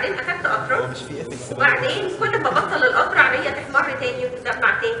 وبعدين اخدت قطره، وبعدين كل ما بطل القطره عينيا تحمر تاني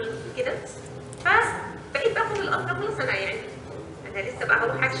وتدمع تاني كده، فبقيت باخد القطره كل سنه. يعني انا لسه بقى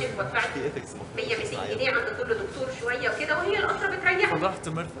هروح اكشف وادفع 100 200 جنيه عند كل دكتور شويه وكده، وهي القطره بتريحني.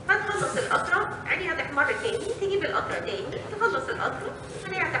 فتخلص القطره عينيها تحمر تاني، تجيب القطره تاني، تخلص القطره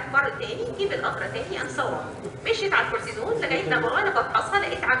عينيها تحمر تاني، تجيب القطره تاني، انصور. مشيت على الكورتيزون لغايه لما وانا بفحصها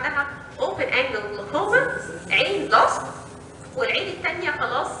لقيت عندها اوبن انجل جلوكوما، عين ضغط، والعين الثانيه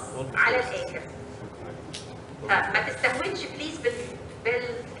خلاص على الاخر. فما تستهونش بليز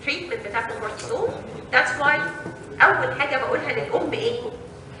بالتريتمنت بتاعت الكورتيزون. ذاتس واي اول حاجه بقولها للام ايه؟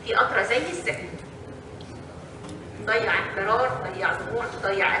 في قطره زي السحر تضيع احمرار، تضيع دموع،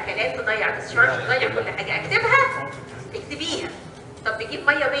 تضيع اكلات، تضيع ديسشارج، تضيع كل حاجه. اكتبها، اكتبيها. طب بتجيب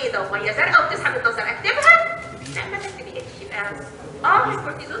ميه بيضاء وميه زرقاء وبتسحب النظر، اكتبها؟ لا ما تكتبيهاش. يبقى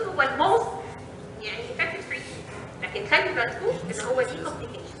الكورتيزون هو الموست يعني افكتيف تريتمنت، لكن خلي بالكم ان هو ليه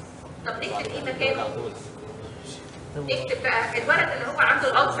كومبليكيشنز. طب نكتب ايه مكانه؟ نكتب بقى الولد اللي هو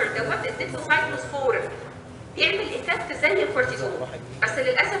عنده الالسر دوت اديت له سايكلوسبورين، بيعمل ايفكت زي الكورتيزون بس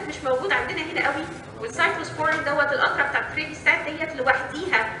للاسف مش موجود عندنا هنا قوي. والسايكلوسبورين دوت القطره بتاعت تريبيستات ديت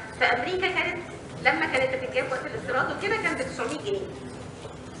لوحديها في امريكا كانت لما كانت بتتجاب وقت الاستيراد وكده كانت ب 900 جنيه.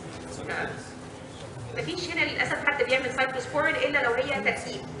 مفيش هنا للاسف حد بيعمل سايكلوسبورين الا لو هي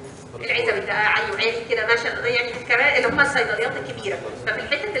تركيب العزبي ده عالي كده ماشي، يعني كمان اللي هم الصيدليات الكبيره. ففي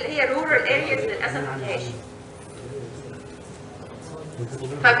الحتت اللي هي رورال ارياز للاسف ما فيهاش.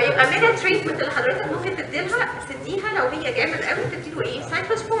 فبيبقى من التريتمنت اللي حضرتك ممكن تديها لو هي جامد قوي تديله ايه؟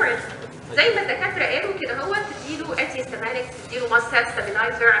 سايكلوسبورين. زي ما الدكاتره قالوا كده هو تديله انتي هيستامينيك، تديله ماست سيل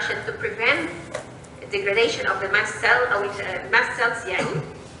ستابيلايزر عشان تو بريفنت degradation of the mast cell او mast cells يعني.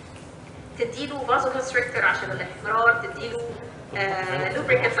 تديله فازوكونستريكتور عشان الاحمرار، تديله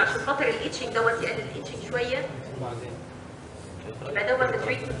لوبريكانس عشان خاطر الاتشنج دوت يقلل الاتشنج شويه. يبقى دوت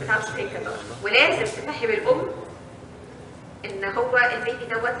التريتمنت بتاع السبرينكلر. ولازم تفهم الام ان هو البيبي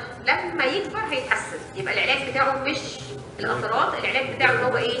دوت لما يكبر هيتحسن. يبقى العلاج بتاعه مش القطرات، العلاج بتاعه ان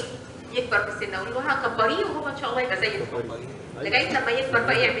هو ايه؟ يكبر في السن. اقول له هكبريه وهو ان شاء الله يبقى زي الفل. لغايه لما يكبر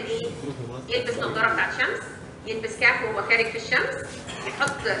بقى يعمل ايه؟ يلبس نظاره بتاعت شمس، يلبس كاب وهو خارج في الشمس،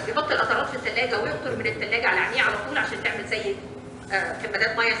 يحط القطرات في الثلاجه ويقطر من الثلاجه على عينيه على طول عشان تعمل زي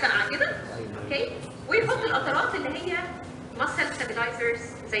كمادات ميه ساقعه كده. اوكي؟ ويحط القطرات اللي هي ماسل ستابيلايزرز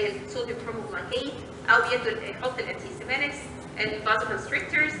زي الصوديوم بروموجلايكيت، او يحط الانتيسيمانكس،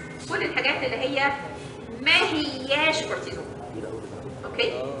 الفازوكونستريكتورز، كل الحاجات اللي هي ما هياش كورتيزون.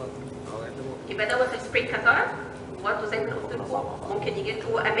 اوكي؟ يبقى دوت السبرين كاتار. برضه زي ما قلت لكم ممكن يجي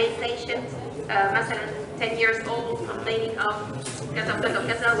لكم a male patient مثلا 10 years old complaining of كذا وكذا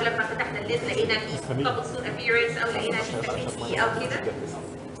وكذا، ولما فتحنا الليد لقينا فيه couple soon appearance او لقينا فيه تكريسي او كده.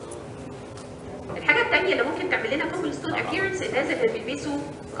 الحاجه الثانيه اللي ممكن تعمل لنا couple soon appearance الناس اللي بيلبسوا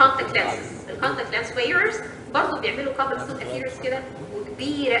contact lenses. الكونتاكت لانس wearers برضه بيعملوا couple soon appearance كده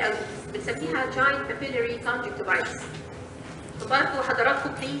وكبيره قوي بنسميها giant papillary conjunctivitis. فبرضه حضراتكم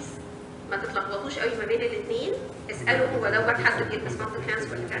بليز ما تتلخبطوش قوي ما بين الاثنين، اسالوا هو دوت حد بيلبس كونتاكت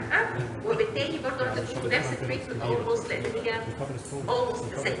لانس ولا لا، وبالتالي برضه هتشوفوا نفس التريتمنت اولموست لان هي اولموست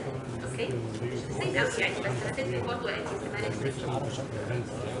ذا سيم. اوكي؟ مش ذا سيم قوي يعني بس هتدي برضه انتي سيمانكس.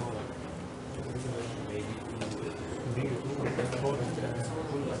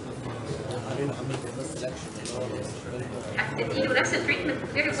 هتديله نفس التريتمنت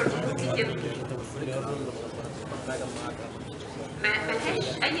غير الكورتيزون كده. ما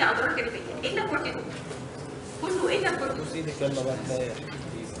ملهاش اي اضرار جانبيه الا الكورتيزون، كله الا الكورتيزون.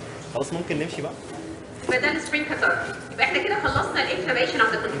 خلاص ممكن نمشي بقى. يبقى ده السبرين كاتار. يبقى احنا كده خلصنا الانفلاميشن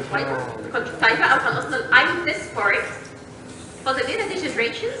اوف ذا كونجكتيفا او خلصنا الايتس بارت. فاضل لنا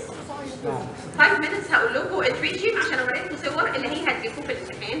ديجنريشنز 5 minutes هقول لكم التريجيم عشان اوريكم صور اللي هي هتجيبكم في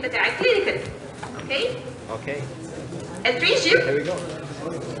الامتحان بتاع الكلينيكال. اوكي؟ التريجيم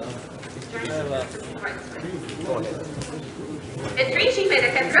التريجيم يا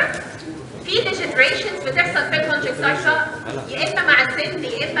دكاتره في ديجنريشنز بتحصل في الكونجكتيفا يا اما مع السن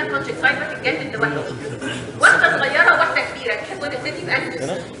يا اما الكونجكتيفا تتجدد لوحدها. واحده صغيره وواحده كبيره، تحبوا نبتدي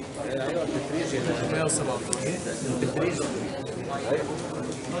بأنهي؟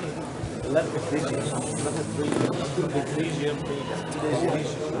 لا بتريجيوم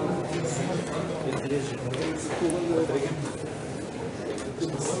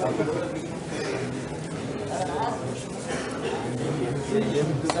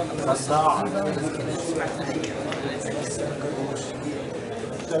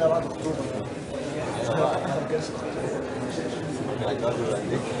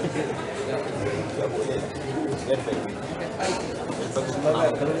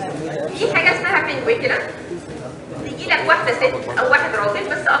في حاجه اسمها بينجويكولا، تيجي لك واحده ست او واحد راجل،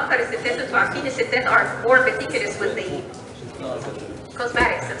 بس اكتر الستات انتوا عارفين الستات are more meticulous with the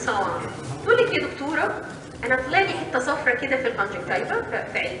cosmetics and so on. تقول لك يا دكتوره انا طلع لي حته صفرة كده في الكونجكتيفا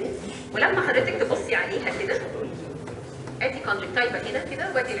في عيني، ولما حضرتك تبصي عليها كده ادي كونجكتيفا هنا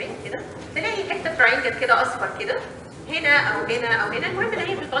كده وادي العين كده، تلاقي حته تراينجل كده اصفر كده هنا او هنا او هنا، المهم ان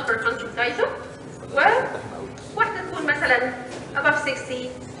هي في البالبر كونجكتيفا، وواحده تكون مثلا above 60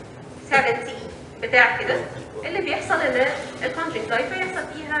 70 بتاع كده. اللي بيحصل ان الكونجكتيفا يحصل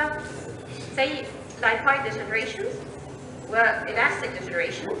فيها زي lipid degenerations والاستيك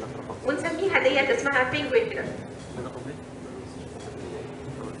degenerations، ونسميها ديت اسمها بينجويكولا.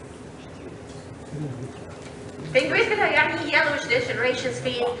 بينجويكولا يعني yellowish degenerations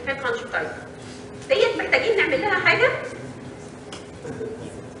في الكونجكتيفا ديت. محتاجين نعمل لها حاجه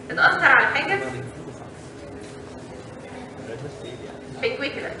تتاثر على حاجه.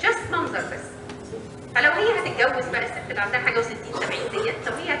 بينجويكولا just منظر بس. فلو هي هتتجوز بقى الست اللي عندها حاجه و60 70 ديت،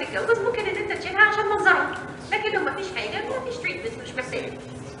 لو هي هتتجوز ممكن ان انت تشيلها عشان منظرها، لكن لو مفيش حاجه مفيش تريتمنت، مش محتاجه.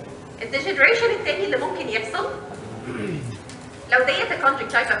 الديجنريشن التاني اللي ممكن يحصل لو ديت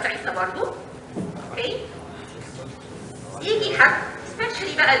الكونجكتيفا بتاعتنا برضه، اوكي، يجي حد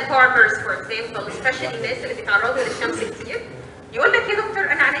سبيشالي بقى الفارمرز فور اكزامبل، سبيشالي الناس اللي بيتعرضوا للشمس كتير، يقول لك يا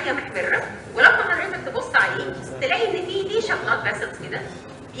دكتور انا عينيا محمره، ولما حضرتك تبص عليه تلاقي ان في ليشه بلاد فيسلز كده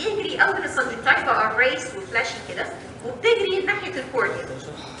بيجري اول الكونجكتيفا اور ريس وفلاشي كده وبتجري ناحيه الكورنيا،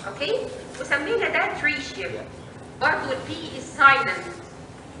 اوكي، وسمينا ده تريشيوم. برضه البي از سايلنت،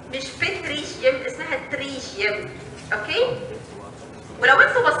 مش بتريشيوم، اسمها تريشيوم، اوكي. ولو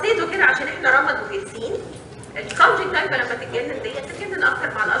انتوا بصيتوا كده عشان احنا رمد وجنسين، الكونجكتيفا لما تتجنن ديت تتجنن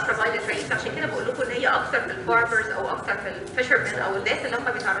اكتر مع الالترا فايلت ريز، عشان كده بقول لكم ان هي اكتر في الفارمرز او اكتر في الفيشرمان او الناس اللي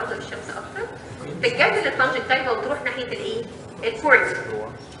هم بيتعرضوا للشمس اكتر، تتجنن الكونجكتيفا وتروح ناحيه الايه؟ الكورنيا.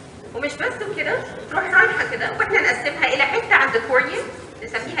 ومش بس كده، تروح رايحه كده واحنا نقسمها الى حته عند الكورنيا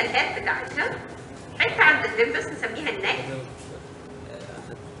نسميها الهاد بتاعتها، حته عند الليمبس نسميها النك،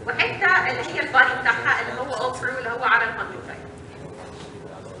 وحته اللي هي البادي بتاعها اللي هو all through اللي هو على الكونجكتيفا،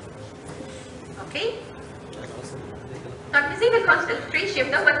 اوكي. طب نسيب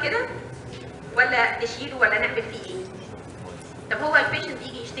الكونسنتريشن دوت كده ولا نشيله ولا نعمل فيه ايه؟ طب هو البيشنت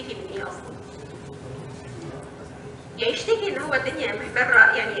بيجي يشتكي من ايه اصلا؟ يا يشتكي ان هو الدنيا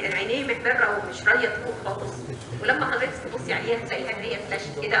محمره، يعني عينيه محمره ومش راضيه تفوق خالص، ولما حضرتك تبصي عليها تلاقيها ان هي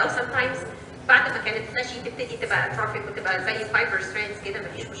فلاشي كده، او سم تايمز بعد ما كانت فلاشي تبتدي تبقى اتروفيك وتبقى زي فايبر سترينز كده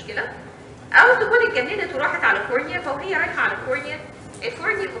مفيش مشكله، او تكون اتجننت وراحت على كورنيا، فوهي رايحه على كورنيا،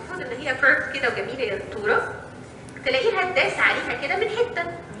 الكورنيا المفروض ان هي كيرف كده وجميله يا دكتوره، تلاقيها داس عليها كده من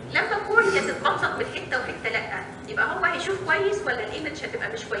حته، لما الكورنيا تتبسط من حته وحته لا، يبقى هو هيشوف كويس ولا الايمج هتبقى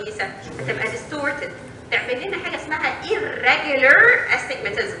مش كويسه؟ هتبقى ديستورتد، تعمل لنا حاجه اسمها irregular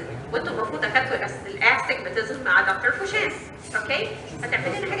astigmatism، وانتم المفروض اخدتوا الاستجماتيزم مع دكتور فوشاس، اوكي؟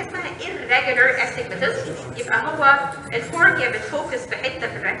 هتعمل لنا حاجه اسمها irregular astigmatism، يبقى هو الكورنيا بتفوكس في حته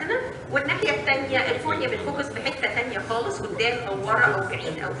في الريتنا، والناحيه الثانيه الكورنيا بتفوكس في حته ثانيه خالص قدام او ورا او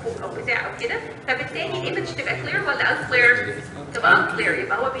بعيد او فوق او بتاع او كده، فبالتالي الايمج تبقى كلير ولا unclear؟ تبقى unclear،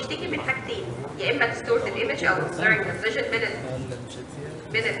 يبقى هو بيشتكي من حاجتين، يا اما distorted image او blurring of vision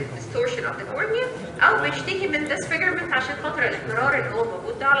من الديستورشن اوف ذا كورنيا، او بيشتكي من disfigurement عشان خاطر الاحمرار اللي هو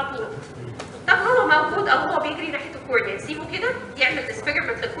موجود ده على طول. طب هو موجود او هو بيجري ناحيه الكورنيا، نسيبه كده يعمل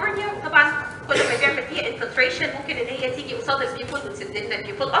disfigurement للكورنيا، وطبعا كل ما بيعمل فيها infiltration ممكن ان هي تيجي قصاد البيبل وتسد لنا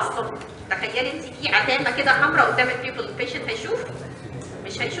البيبل اصلا. تخيلي انت في عتامه كده حمراء قدام البيبل، البيشنت هيشوف؟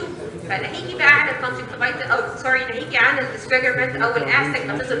 مش هيشوف، فناهيجي بقى عن الكونجكتيفايتس او سوري ناهيجي عن الديسفيجرمنت او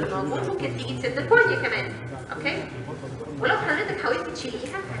الاستجماتيزم الموجود ممكن تيجي تسد الكورنيا كمان، اوكي؟ ولو حضرتك حاولت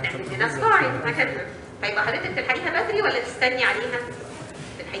تشيليها هتعمل لنا سكارينج هكذا، فيبقى حضرتك تلحقيها بدري ولا تستني عليها؟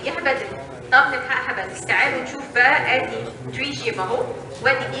 تلحقيها بدري. طب نلحقها بدري، تعالوا نشوف بقى ادي تريشيوم اهو،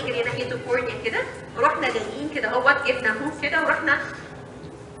 وادي بيجري ناحيه الكورنيا كده، ورحنا جايين كده اهوت جبنا هوف كده ورحنا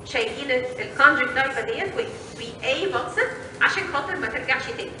شايلين الكونجكتيفا ديت واي بلصت عشان خاطر ما ترجعش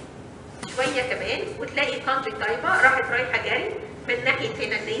تاني. شويه كمان وتلاقي الكونجكتيفا راحت رايحه جري من ناحيه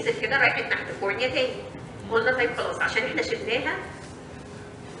هنا النيزل كده رايحه ناحيه الكورنيا تاني. قلنا طيب خلاص عشان احنا شلناها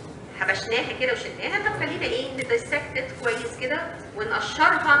حبشناها كده وشلناها، طب خلينا ايه ندسكت كويس كده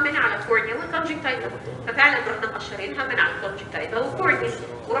ونقشرها من على الكورنيا والكونجكتيفا. ففعلا رحنا مقشرينها من على الكونجكتيفا والكورنيا،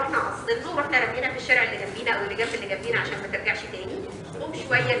 ورحنا قصينها ورحنا رميناها في الشارع اللي جنبينا او اللي جنب اللي جنبينا عشان ما ترجعش تاني،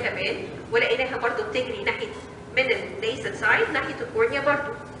 وشويه كمان ولقيناها برده بتجري ناحيه من النيزل سايد ناحيه الكورنيا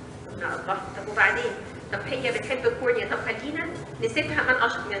برده. قلنا الله، طب وبعدين؟ طب هي بتحب الكورنيا، طب خلينا نسيبها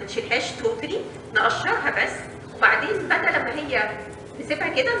ما نشيلهاش توتالي، نقشرها بس، وبعدين بدل ما هي نسيبها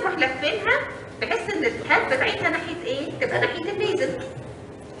كده نروح لفينها بحيث ان الهاد بتاعتها ناحيه ايه؟ تبقى ناحيه النيزل.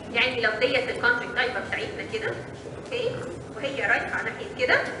 يعني لو ديت الكونجكتيفا بتاعتنا كده، اوكي، وهي رايحه ناحيه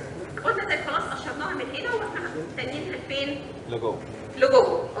كده، قلنا طيب خلاص قشرناها من هنا ورحنا تانيينها فين؟ لجوه.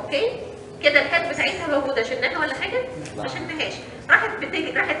 لجوه، اوكي؟ كده الهاد بتاعتها موجوده، شلناها ولا حاجه؟ ما شلناهاش، راحت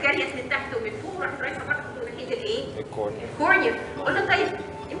جريت من تحت ومن فوق وراحت رايحه برضه ناحيه الايه؟ الكورنيا. قلنا طيب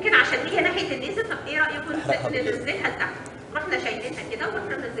يمكن عشان هي ناحيه النيزل، طب ايه رايكم ننزلها لتحت؟ رحنا شايلينها كده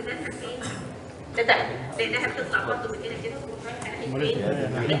ورحنا منزلينها فين؟ لتحت، لانها بتطلع برضه من هنا كده ورايحه ناحيه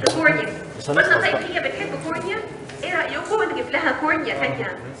فين؟ ناحيه الكورنيا. قلنا طيب هي بتحب كورنيا، ايه رايكم نجيب لها كورنيا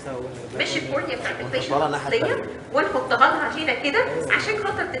ثانيه مش الكورنيا بتاعت البيشنت الاصليه ونحطها لها هنا كده عشان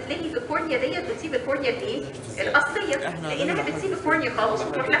خاطر تتلهي في الكورنيا ديت وتسيب الكورنيا الايه؟ الاصليه. لانها بتسيب الكورنيا خالص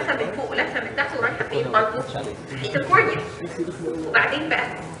وتروح لفه من فوق ولفه من تحت ورايحه فين برضه؟ ناحيه الكورنيا. وبعدين بقى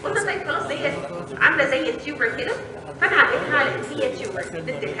قلنا طيب خلاص هي عامله زي التيوبر كده، فنعملها على ان هي تيوبر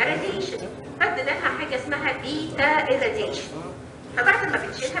نديلها راديشن، فادينا لها حاجه اسمها بيتا ايراديشن. فبعد ما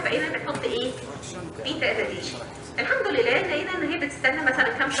بنشيلها بقينا بنحط ايه؟ بيتا ايراديشن. الحمد لله لقينا ان هي بتستنى مثلا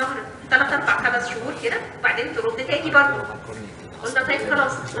كام شهر، 3 4 5 شهور كده وبعدين ترد تاني برضه. قلنا طيب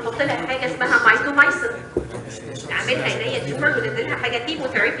خلاص نحط لها حاجه اسمها مايتومايسين، نعملها ان هي تيومر وندي لها حاجه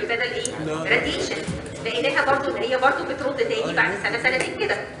كيموثيرابي بدل ايه؟ راديشن. لقيناها برضه ان هي برضه بترد تاني بعد سنه سنتين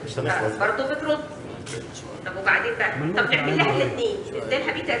كده، برضه بترد. طب وبعدين بقى؟ طب نعمل لها الاثنين، ندي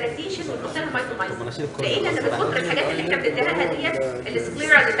لها بيتا راديشن ونحط لها مايتومايسين. لقينا ان من كتر الحاجات اللي احنا بنديها لها ديت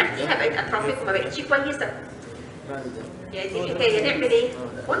السكليرا اللي تحتيها بقت اتروفيك وما بقتش كويسه. يعني دي الحكايه نعمل ايه؟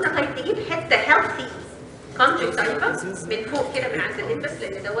 قلنا طيب نجيب حته هيلثي كونجكتيفا من فوق كده من عند الليمبس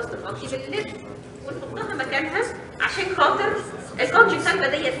لان دوت بنغطي بالليمب ونحطها مكانها عشان خاطر الكونجكتيفا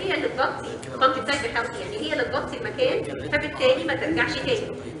ديت هي اللي تغطي كونجكتيفا هيلثي، يعني هي اللي تغطي المكان فبالتالي ما ترجعش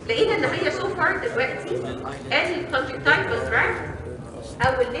تاني. لقينا ان هي سو فار دلوقتي الكونجكتيفا جرافت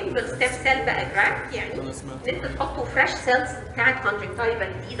او الليمبل ستيم سيل بقى جرافت، يعني ان انت تحطوا فريش سيلز بتاعت كونجكتيفا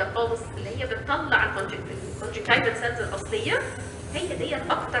جديده خالص اللي هي بتطلع الكونجكتيفا سيلز الاصليه. هي ديت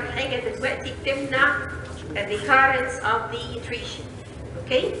اكتر حاجه دلوقتي بتمنع recurrence of the treatment،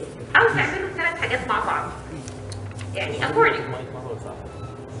 اوكي؟ او تعملوا 3 حاجات مع بعض. يعني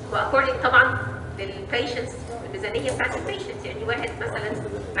according طبعا للبيشنتس الميزانيه بتاعت البيشنت، يعني واحد مثلا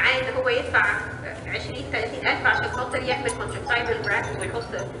معاه ان هو يدفع 20 30 الف عشان خاطر يعمل كونجكتيفال جرافت ويحط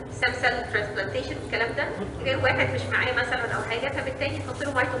ستيم سيل ترانسبلانتيشن والكلام ده، غير واحد مش معاه مثلا او حاجه، فبالتالي نحط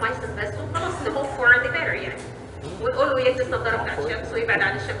له مايتومايسين بس وخلاص نهوب فور ذا بيتر يعني، ونقول له يلبس نظاره بتاعت الشمس ويبعد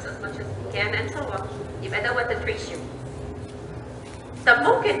عن الشمس as much as he can and so on. يبقى دوت التريشيوم. طب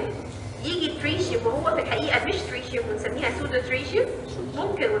ممكن يجي تريشيوم وهو في الحقيقه مش تريشيوم ونسميها سودو تريشيوم،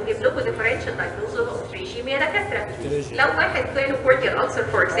 ممكن ونجيب لكم ديفرنشال دايجنوز اوف تريشيوم يا دكاتره. لو واحد جاله كورديال ألسر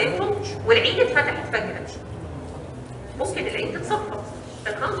فور اكزامبل والعين اتفتحت فجاه ممكن العين تتصفى،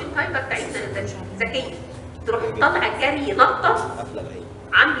 الكونجكتيفا بتاعتنا ذكيه تروح طالعه جري نطه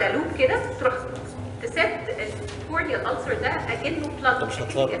عامله لوب كده تروح تسد الكورديال ألسر ده اكنه بلاد. مش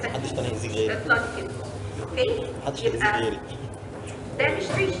هتطلع محدش تاني يأذيك غيري. بلاد كده، اوكي؟ محدش هيأذيك غيري. ده مش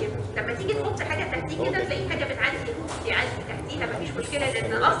تريشيوم. لما تيجي تحط حاجه تحتيه كده تلاقي حاجه بتعدي تحتيها مفيش مشكله،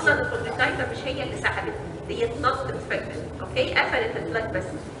 لان اصلا الكونجكتيفا مش هي اللي سحبت، هي اتنطت فجاه، اوكي؟ قفلت البلاد بس،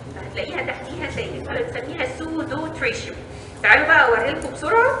 فهتلاقيها تحتيها سايب، فبنسميها سودو تريشيوم. تعالوا بقى اوري لكم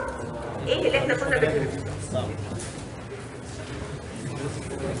بسرعه ايه اللي احنا كنا بنعمله.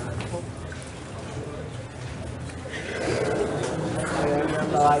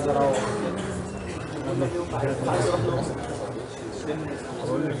 انا عايز اروح.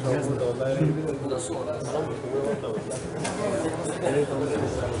 بقول لك موجود والله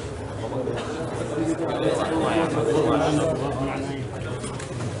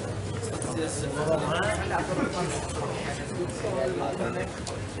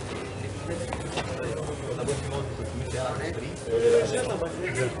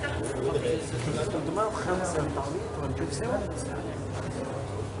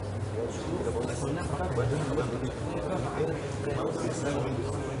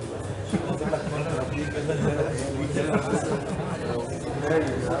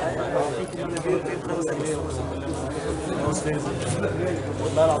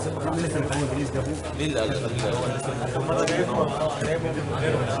والله العظيم ما لسه بتعلم انجليزي جابوه. ليه اللي هو لسه المره جايه اسلم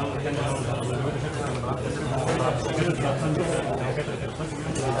عليهم.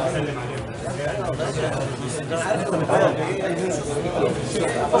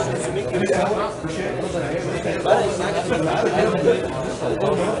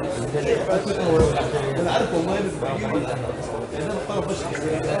 انا عارف والله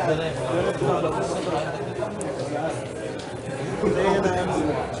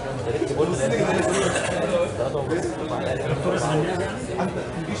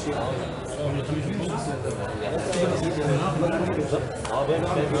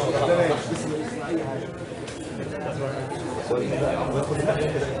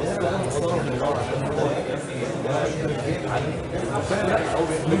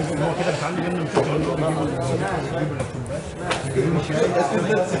هو كده بتعلم منه مش بتعلم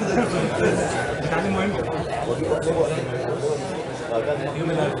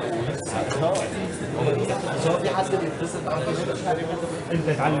مهم. في حد بيتصل انت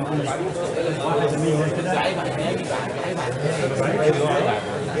تتعلم كل واحد زميل كده عيب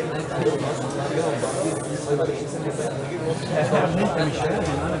انت مش فاهم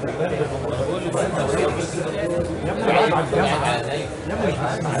انا يا ابني عيب على الجامعه يا ابني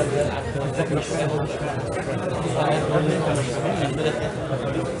مش مش فاهم انت مش فاهم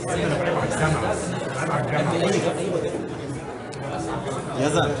انا عيب على الجامعه عيب على الجامعه يا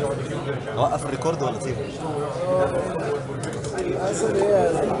زلمه اوقف الريكورد ولا اسيبه؟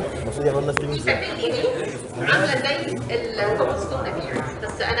 المفروض يعملنا ستريمنج ازاي؟ عامله زي الكوبلستون ابيرنس،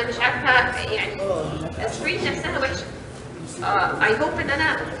 بس انا مش عارفه يعني السكرين نفسها وحشه. اي هوب ان انا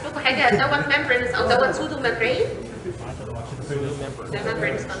احط لكم حاجه دوت ممبرينز او دوت سودو ممبرين. ده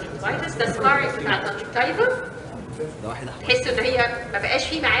ممبرينز كونجكتيفايتس، ده سكارينج بتاع الكونجكتيفا. ده واحد تحسوا ان هي ما بقاش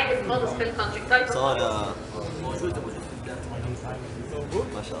فيه معالم خالص في الكونجكتيفا. صار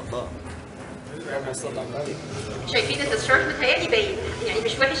ما شاء الله. شايفين الديسشارج متهيألي باين، يعني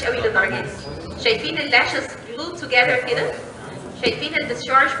مش وحش قوي للدرجه دي. شايفين اللاشز glued together كده. شايفين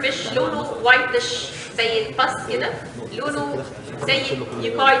الديسشارج مش لونه وايتش زي الباس كده، لونه زي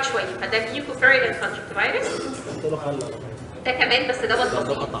ميوكايد شويه، فده ميوكوفيرينال كونجكتيفايتس. ده كمان بس دوت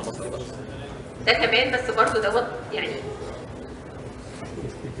بسيط. ده كمان بس برضه دوت يعني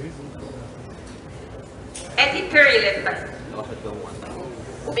ادي بيريلين بس.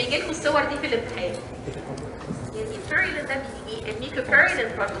 وبيجي لكم الصور دي في الامتحان. يعني البيريلين ده بيجي،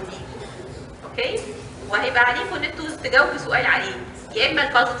 الميوكوبيريلين برضه بيجي. اوكي؟ وهيبقى عليكم ان انتوا تجاوبوا سؤال عليه، يا اما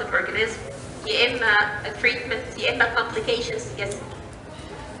البوزيتيف اورجانيزم، يا اما التريتمنت، يا اما الكومبليكيشنز. يس.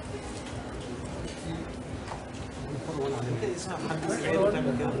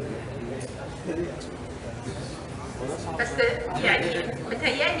 بس يعني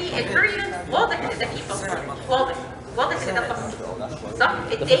متهيألي البيريلين واضح ان ده فيه فصل، واضح ان ده فصل، صح؟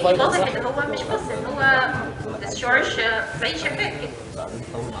 التاني واضح ان هو مش فصل، ان هو ديسشارج زي شفاف كده.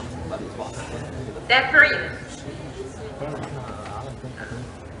 ده بيريلين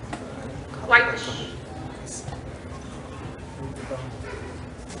وايتش.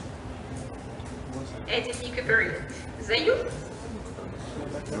 ادي الميوكوبيريلين زيه.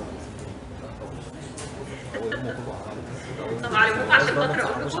 طبعا المهم عشان خاطر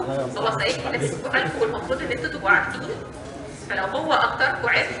اقول لكم هو صحيح نفسكم عارفوا، والمفروض ان انتوا تبقوا عارفين. فلو هو اكتركم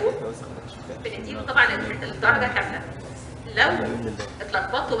عرفوا بنديله طبعا الدرجه كامله. لو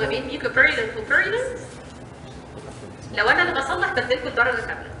اتلخبطتوا ما بين ميوكوبيريلين وبيريلين، لو انا اللي بصلح بديلكم الدرجه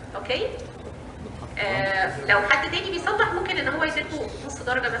كامله. اوكي؟ لو حد تاني بيصلح ممكن ان هو يديلكم نص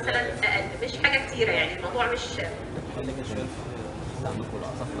درجه مثلا اقل، مش حاجه كتيره يعني، الموضوع مش.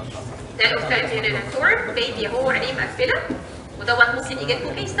 ده الاوفتالميناتور بيبي اهو عينيه مقفله، ودوت ممكن يجي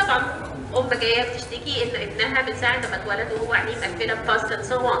لكم كيس طبعا ام جايه بتشتكي ان ابنها من ساعه ما اتولد وهو عينيه مقفله باست اند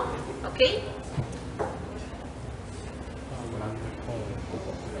سو اون. اوكي؟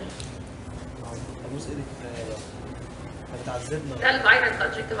 ده الفيرال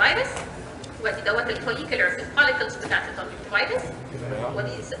كونجكتيفايتس، ودي دوت الفوليكلز بتاعت الكونجكتيفايتس،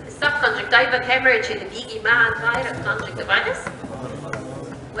 ودي السب كونجكتيفال هيموريدج اللي بيجي مع الفيرال كونجكتيفايتس،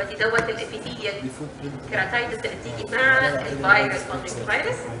 ودي دوت الابيثيليال كيراتايتس اللي بتيجي مع الفيرال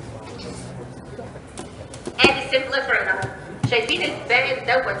كونجكتيفايتس. ادي السيمبليفرين اهو. شايفين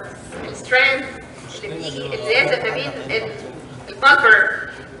الباند دوت الستراند اللي بيجي اللي لازم ما بين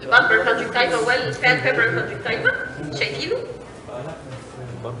البالبر كونجكتيفا والبالبيبرال كونجكتيفا. شايفينه؟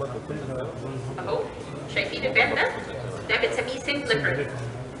 اهو شايفين الباند ده بنسميه سيمبليفرين.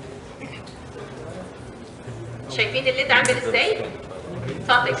 شايفين الليد عامل ازاي؟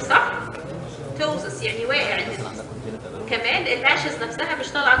 توبكس صح؟ توزس يعني واقع. كمان اللاشز نفسها مش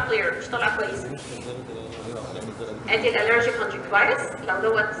طالعه كلير، مش طالعه كويسه. ادي الالرجيك كونجكتيفايتس لو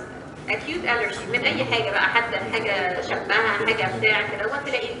دوت اكيوت الرجي من اي حاجه بقى، حتى حاجه شمها حاجه بتاع كده هو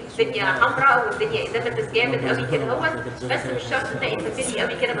تلاقي الدنيا حمراء والدنيا ازازه جامد قوي كده هو، بس مش شرط تلاقي تبتدي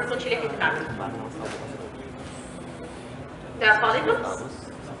قوي كده ما تكونش ليها تتعمل. ده فوليكلز.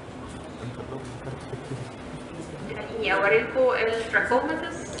 خليني اوريلكم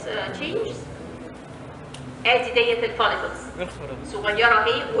التراكوماتس تشينجز. ادي ديت الفوليكلز صغيره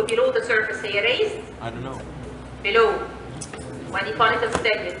اهي وبيلو ذا سيرفيس هي ريزد بيلو، وادي فوليكلز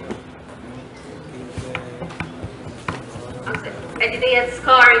ثانيه. ادي ديت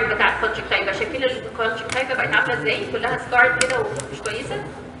سكارنج بتاع الكونجكتيفا. شايفين الكونجكتيفا بقت عامله ازاي؟ كلها سكارد كده ومش كويسه.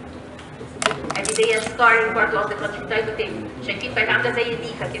 ادي ديت سكارنج برضه اوف ذا كونجكتيفا تاني. شايفين بقت عامله زي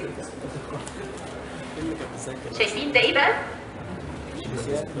الليفه كده. شايفين ده ايه بقى؟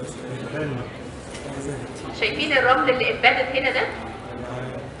 شايفين الرمل اللي امبادد هنا ده؟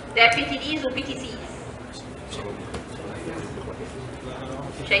 ده بي تي ديز وبي تي سيز.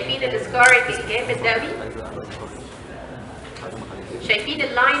 شايفين السكارنج الجامد ده قوي؟ شايفين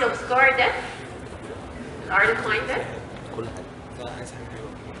اللاين اوف سكار ده؟ الارض لاين ده؟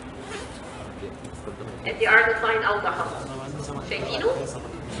 ادي ارض لاين اوضح اهو. شايفينه؟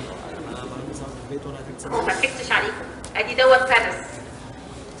 ما ركزتش عليكم. ادي دوت فانس.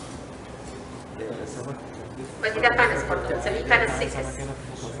 وادي ده فانس برضه بنسميه فانس سيكس.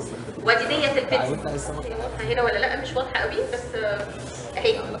 وادي ديت البيت. واضحه هنا ولا لا؟ مش واضحه قوي بس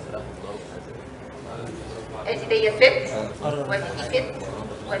اهي. ادي ديت بيت، وادي دي بيت،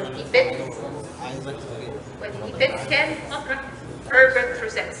 وادي دي بيت، وادي دي بيت كان فتره urban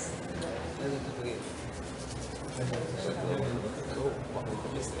تروسيتس.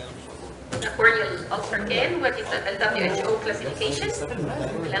 كورنيال ألسر كان، ودي ال WHO classification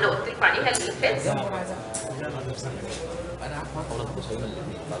اللي أنا قلت لكم عليها اللي فاتت.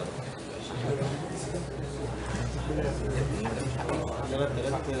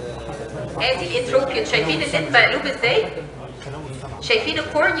 ادي الانتروبيون. شايفين الليد مقلوب ازاي؟ شايفين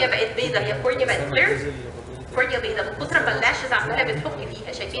الكورنيا بقت بيضة، هي الكورنيا بقت كلير، كورنيا بيضة من كتر ما اللاشز عمالة بتحك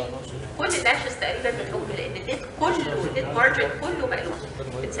فيها. شايفين كل اللاشز تقريبا بتحك لان الليد كله، الليد مارجن كله مقلوب،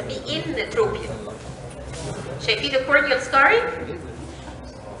 بنسميه انتروبيون. شايفين الكورنيال سكارينج،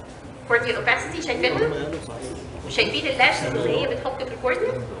 كورنيال اوباسيتي شايفينها؟ وشايفين اللاشز اللي هي بتحك في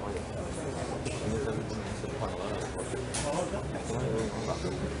الكورنيا؟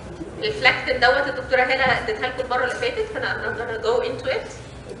 الفلاكتين دوت الدكتوره هنا اديتها لكم المره اللي فاتت، فانا اقدر جو انتو ات.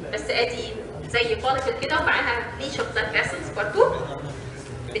 بس ادي زي فوليكل كده ومعاها ليش اوف بلاد فيسلز برضه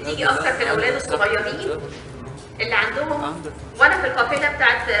بتيجي اكتر في الاولاد الصغيرين اللي عندهم. وانا في القافله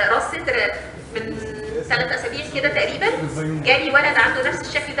بتاعت راس صدر من 3 اسابيع كده تقريبا جالي ولد عنده نفس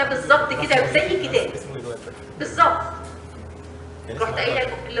الشكل ده بالظبط كده زي الكتاب بالظبط. رحت قايله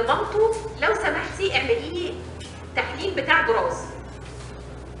لمامته لو سمحتي اعملي لي تحليل بتاع براز.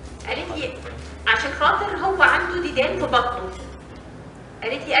 قالت لي عشان خاطر هو عنده ديدان في بطنه.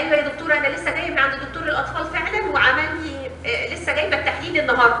 قالت لي ايوه يا دكتوره انا لسه جايه من عند دكتور الاطفال فعلا وعمل لي لسه جايبه التحليل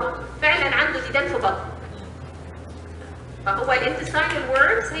النهارده فعلا عنده ديدان في بطنه. فهو الانتستاينال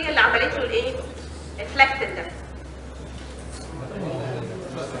وورمز هي اللي عملت له الايه؟ الفلاكتين ده.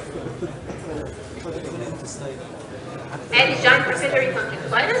 ادي جاينت بابيلاري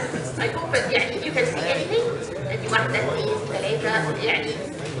كونجكتيفايتس. I hope that يعني you can see anything. ادي 1 2 3 يعني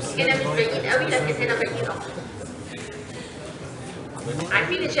هنا مش باين قوي لكن هنا باين اكتر.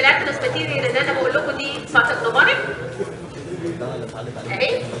 عارفين الجيلاتينس ماتيريال اللي انا بقول لكم دي بتاعت النمارك؟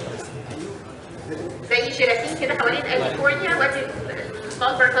 اهي زي جيلاتين كده حوالين الكورنيا، وادي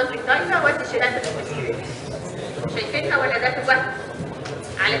السالفر كونجكتيفا وادي الجيلاتينس ماتيريال. شايفينها ولا ده في الوقت؟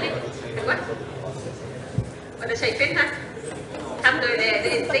 على فكره في الوقت ولا شايفينها؟ الحمد لله.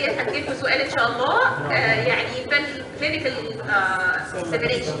 ديت هتجيلكوا سؤال ان شاء الله يعني في الكلينيكال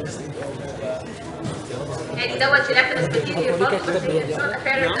سيميليشن. يعني دوت جيلاتينس ماتيريال برضه بس هي مش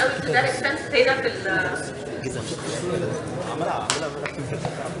ابيرنت قوي تو ذات اكستنت هنا في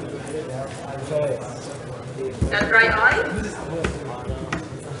الدراي اي.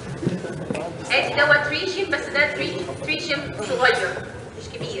 ادي دوت تريشيم بس ده تريشيم صغير مش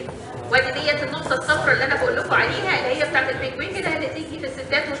كبير. وادي ديت النقطه الصفراء اللي انا بقول لكم عليها اللي هي بتاعت البيجوين كده اللي تيجي في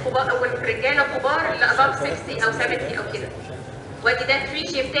الستات والكبار او الرجاله الكبار اللي above 60 او 70 او كده. وادي ده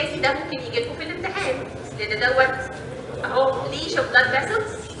تريشيم تاني ده ممكن يجي لكم في الامتحان لان دوت اهو ليش اوف بلاد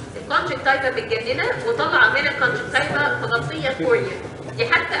فيسلز. الكونجكتيفا متجننه وطالعه من الكونجكتيفا مغطيه الكورنيا دي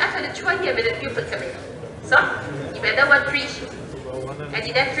حتى قفلت شويه من البيوبل كمان صح؟ يبقى دوت تريشيم.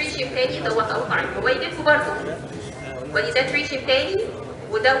 ادي ده تريشيم تاني دوت اوضح هو يجي لكم برضه ودي ده تري شيب تاني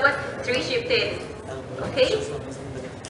ودوت تري شيب تاني. اوكي؟